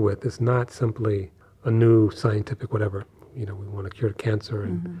struggle with is not simply a new scientific whatever. You know, we want to cure cancer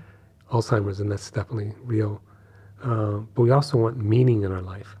and Alzheimer's, and that's definitely real. But we also want meaning in our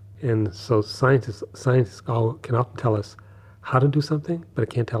life. And so scientists can often tell us how to do something, but it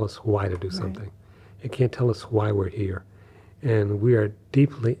can't tell us why to do something. It can't tell us why we're here. And we are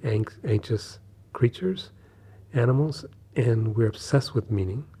deeply anxious creatures, animals, and we're obsessed with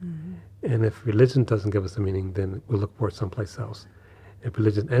meaning. And if religion doesn't give us the meaning, then we'll look for it someplace else. If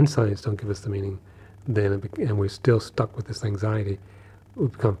religion and science don't give us the meaning, then and we're still stuck with this anxiety, we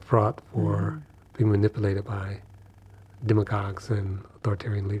become fraught for being manipulated by demagogues and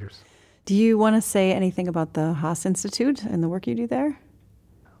authoritarian leaders. Do you want to say anything about the Haas Institute and the work you do there?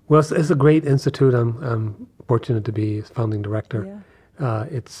 Well, it's a great institute. I'm fortunate to be its founding director. Yeah.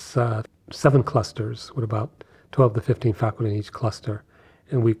 It's 7 clusters with about 12 to 15 faculty in each cluster.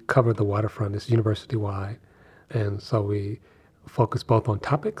 And we cover the waterfront. It's university-wide. And so we focus both on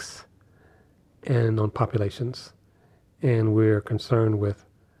topics and on populations. And we're concerned with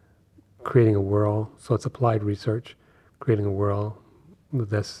creating a world, so it's applied research, creating a world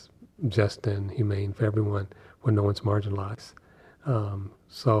that's just and humane for everyone where no one's marginalized.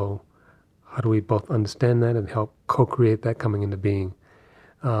 So how do we both understand that and help co-create that coming into being?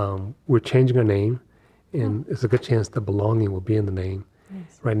 We're changing our name, and it's a good chance that belonging will be in the name.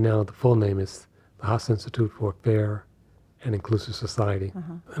 Nice. Right now, the full name is the Haas Institute for a Fair and Inclusive Society.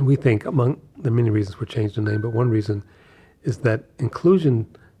 And we think among the many reasons we're changing the name, but one reason is that inclusion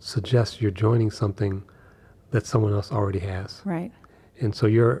suggests you're joining something that someone else already has. Right. And so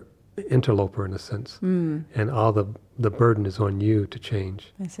you're an interloper in a sense. And all the burden is on you to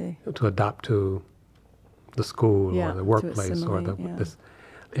change. I see. To adapt to the school or the workplace or this.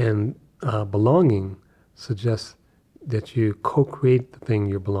 And belonging suggests that you co-create the thing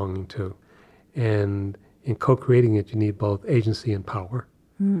you're belonging to. And in co-creating it, you need both agency and power.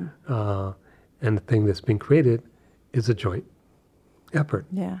 And the thing that's being created is a joint effort.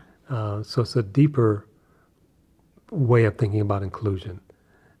 Yeah. So it's a deeper way of thinking about inclusion.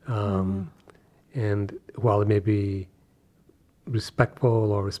 And while it may be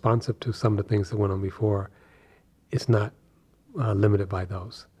respectful or responsive to some of the things that went on before, it's not limited by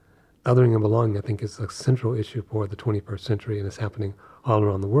those. Othering and belonging, I think, is a central issue for the 21st century, and it's happening all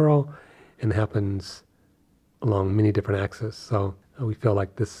around the world, and happens along many different axes. So we feel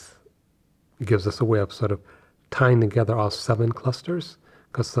like this gives us a way of sort of tying together all 7 clusters,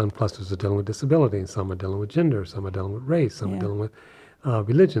 because some clusters are dealing with disability, and some are dealing with gender, some are dealing with race, some are dealing with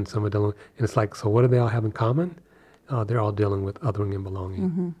religion, some are dealing with, and it's like, so what do they all have in common? They're all dealing with othering and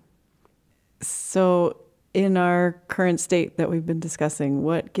belonging. So in our current state that we've been discussing,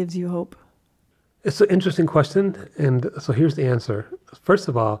 what gives you hope? It's an interesting question, and so here's the answer. First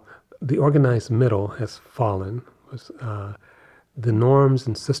of all, the organized middle has fallen. The norms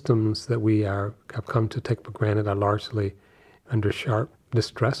and systems that we have come to take for granted are largely under sharp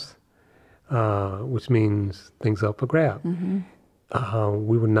distress, which means things up for grab.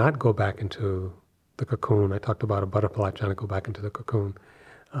 We would not go back into the cocoon. I talked about a butterfly trying to go back into the cocoon.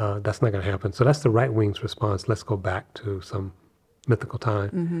 That's not going to happen. So that's the right wing's response. Let's go back to some mythical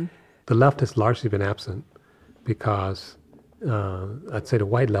time. The left has largely been absent because I'd say the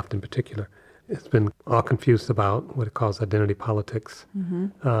white left in particular, has been all confused about what it calls identity politics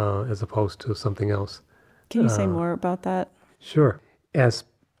as opposed to something else. Can you say more about that? Sure. As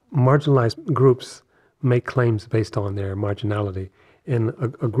marginalized groups make claims based on their marginality, and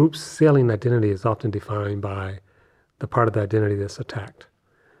a group's salient identity is often defined by the part of the identity that's attacked.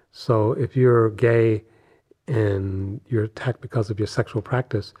 So if you're gay and you're attacked because of your sexual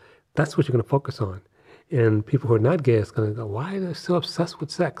practice, that's what you're going to focus on. And people who are not gay is going to go, why are they so obsessed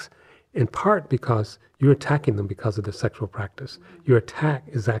with sex? In part because you're attacking them because of their sexual practice. Your attack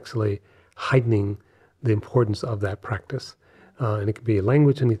is actually heightening the importance of that practice. And it could be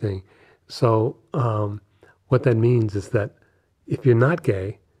language, anything. So what that means is that if you're not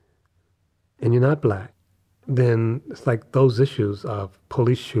gay and you're not black, then it's like those issues of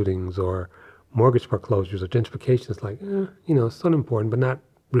police shootings or mortgage foreclosures or gentrification is like, it's unimportant, but not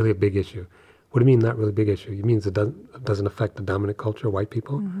really a big issue. What do you mean not really a big issue? It means it doesn't affect the dominant culture, white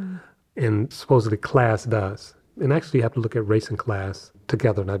people. And supposedly class does. And actually you have to look at race and class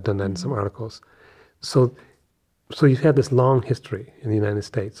together, and I've done that in some articles. So you've had this long history in the United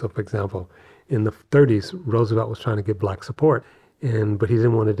States. So for example, in the 30s, Roosevelt was trying to get black support, but he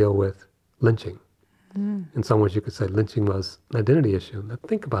didn't want to deal with lynching. In some ways you could say lynching was an identity issue. Now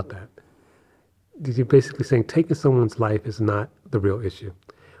think about that. You're basically saying taking someone's life is not the real issue.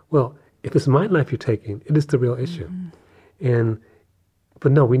 Well, if it's my life you're taking, it is the real issue.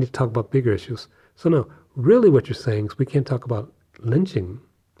 But no, we need to talk about bigger issues. So no, really what you're saying is we can't talk about lynching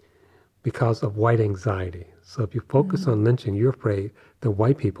because of white anxiety. So if you focus on lynching, you're afraid that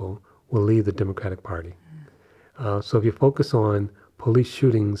white people will leave the Democratic Party. So if you focus on police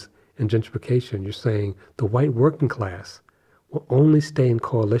shootings and gentrification, you're saying the white working class will only stay in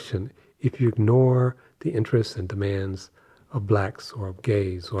coalition if you ignore the interests and demands of blacks or of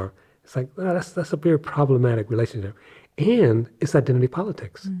gays. Or it's like, that's a very problematic relationship. And it's identity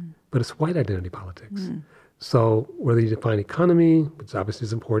politics, but it's white identity politics. So whether you define economy, which obviously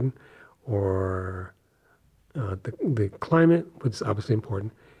is important, or the climate, which is obviously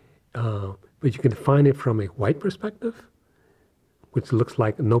important, but you can define it from a white perspective, which looks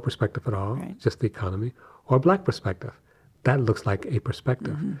like no perspective at all, just the economy, or a black perspective. That looks like a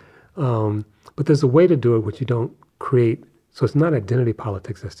perspective. But there's a way to do it which you don't create. So it's not identity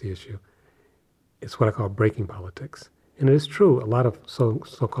politics that's the issue. It's what I call breaking politics. And it is true, a lot of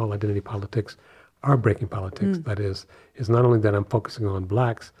so-called identity politics are breaking politics. That is, it's not only that I'm focusing on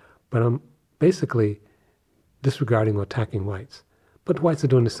blacks, but I'm basically disregarding or attacking whites. But whites are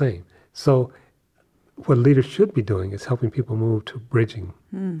doing the same. So what leaders should be doing is helping people move to bridging,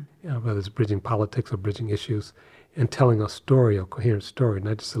 whether it's bridging politics or bridging issues, and telling a story, a coherent story,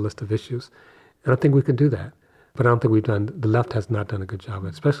 not just a list of issues. And I think we can do that. But I don't think the left has not done a good job,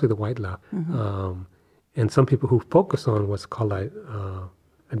 especially the white left. And some people who focus on what's called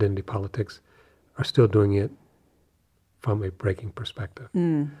identity politics are still doing it from a breaking perspective.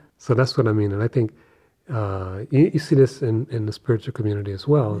 So that's what I mean. And I think you see this in the spiritual community as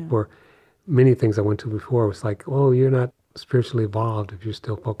well. For many things I went to before, it was like, oh, you're not spiritually evolved if you're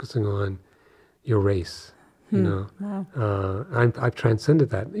still focusing on your race. Wow. I've transcended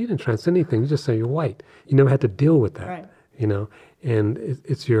that. You didn't transcend anything. You just say you're white. You never had to deal with that. And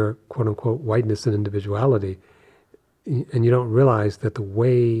it's your quote unquote whiteness and individuality. And you don't realize that the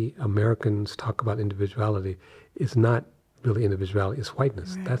way Americans talk about individuality is not really individuality, it's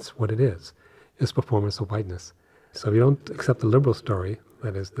whiteness. That's what it is. It's performance of whiteness. So if you don't accept the liberal story,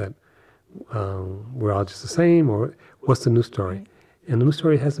 that is that we're all just the same, or what's the new story? And the new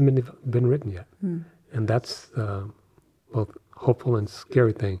story hasn't been written yet. And that's both hopeful and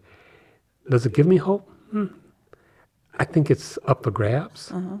scary thing. Does it give me hope? I think it's up for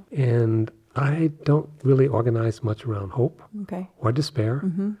grabs. And I don't really organize much around hope or despair,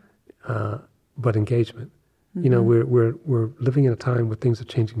 but engagement. We're living in a time where things are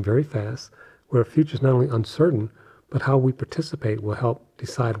changing very fast, where our future is not only uncertain, but how we participate will help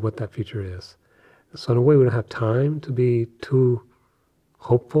decide what that future is. So in a way, we don't have time to be too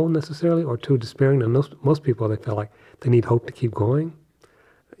hopeful necessarily or too despairing. And most people, they feel like they need hope to keep going.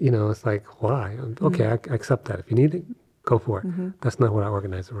 It's like, why? Okay, I accept that. If you need it, go for it. That's not what I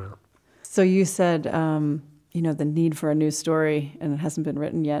organize around. So you said, the need for a new story, and it hasn't been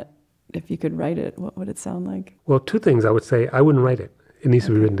written yet. If you could write it, what would it sound like? Well, two things. I would say I wouldn't write it. It needs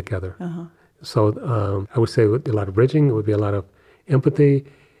to be written together. So I would say it would be a lot of bridging. It would be a lot of empathy.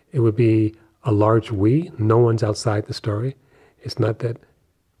 It would be a large we. No one's outside the story. It's not that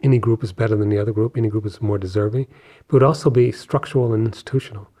any group is better than the other group. Any group is more deserving. But it would also be structural and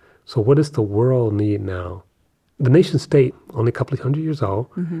institutional. So what does the world need now? The nation state, only a couple of hundred years old,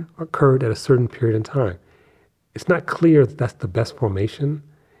 occurred at a certain period in time. it's not clear that that's the best formation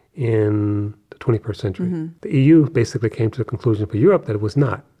in the 21st century. The EU basically came to the conclusion for Europe that it was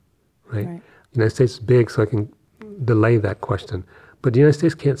not, right? The United States is big, so it can delay that question. But the United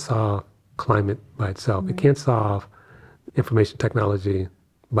States can't solve climate by itself. It can't solve information technology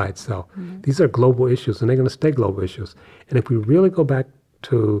by itself. These are global issues, and they're going to stay global issues. And if we really go back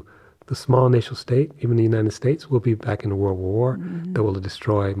to the small nation state, even the United States, we'll be back in a world war that will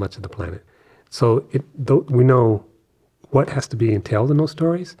destroy much of the planet. So we know what has to be entailed in those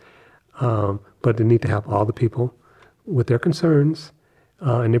stories, but they need to have all the people with their concerns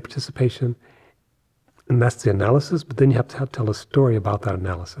and their participation. And that's the analysis, but then you have to tell a story about that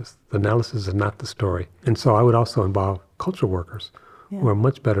analysis. The analysis is not the story. And so I would also involve cultural workers who are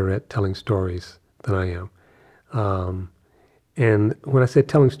much better at telling stories than I am. And when I say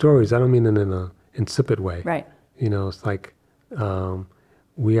telling stories, I don't mean it in an insipid way. Right. You know, it's like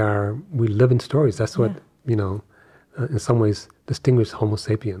we live in stories. That's what, in some ways distinguishes Homo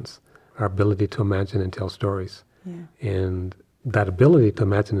sapiens, our ability to imagine and tell stories. And that ability to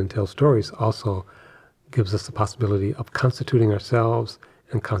imagine and tell stories also gives us the possibility of constituting ourselves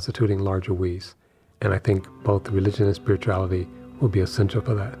and constituting larger we's. And I think both religion and spirituality will be essential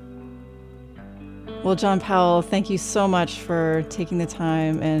for that. Well, John Powell, thank you so much for taking the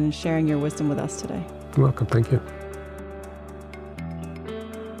time and sharing your wisdom with us today. You're welcome. Thank you.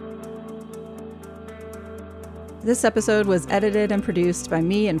 This episode was edited and produced by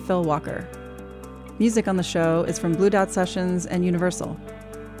me and Phil Walker. Music on the show is from Blue Dot Sessions and Universal.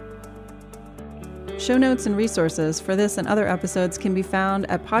 Show notes and resources for this and other episodes can be found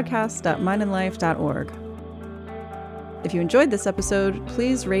at podcast.mindandlife.org. If you enjoyed this episode,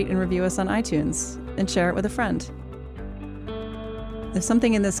 please rate and review us on iTunes and share it with a friend. If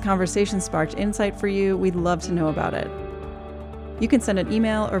something in this conversation sparked insight for you, we'd love to know about it. You can send an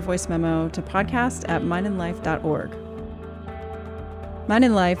email or voice memo to podcast@mindandlife.org. Mind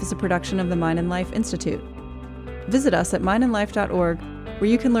and Life is a production of the Mind and Life Institute. Visit us at mindandlife.org, where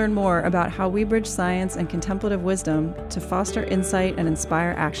you can learn more about how we bridge science and contemplative wisdom to foster insight and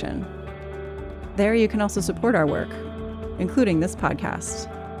inspire action. There you can also support our work, including this podcast.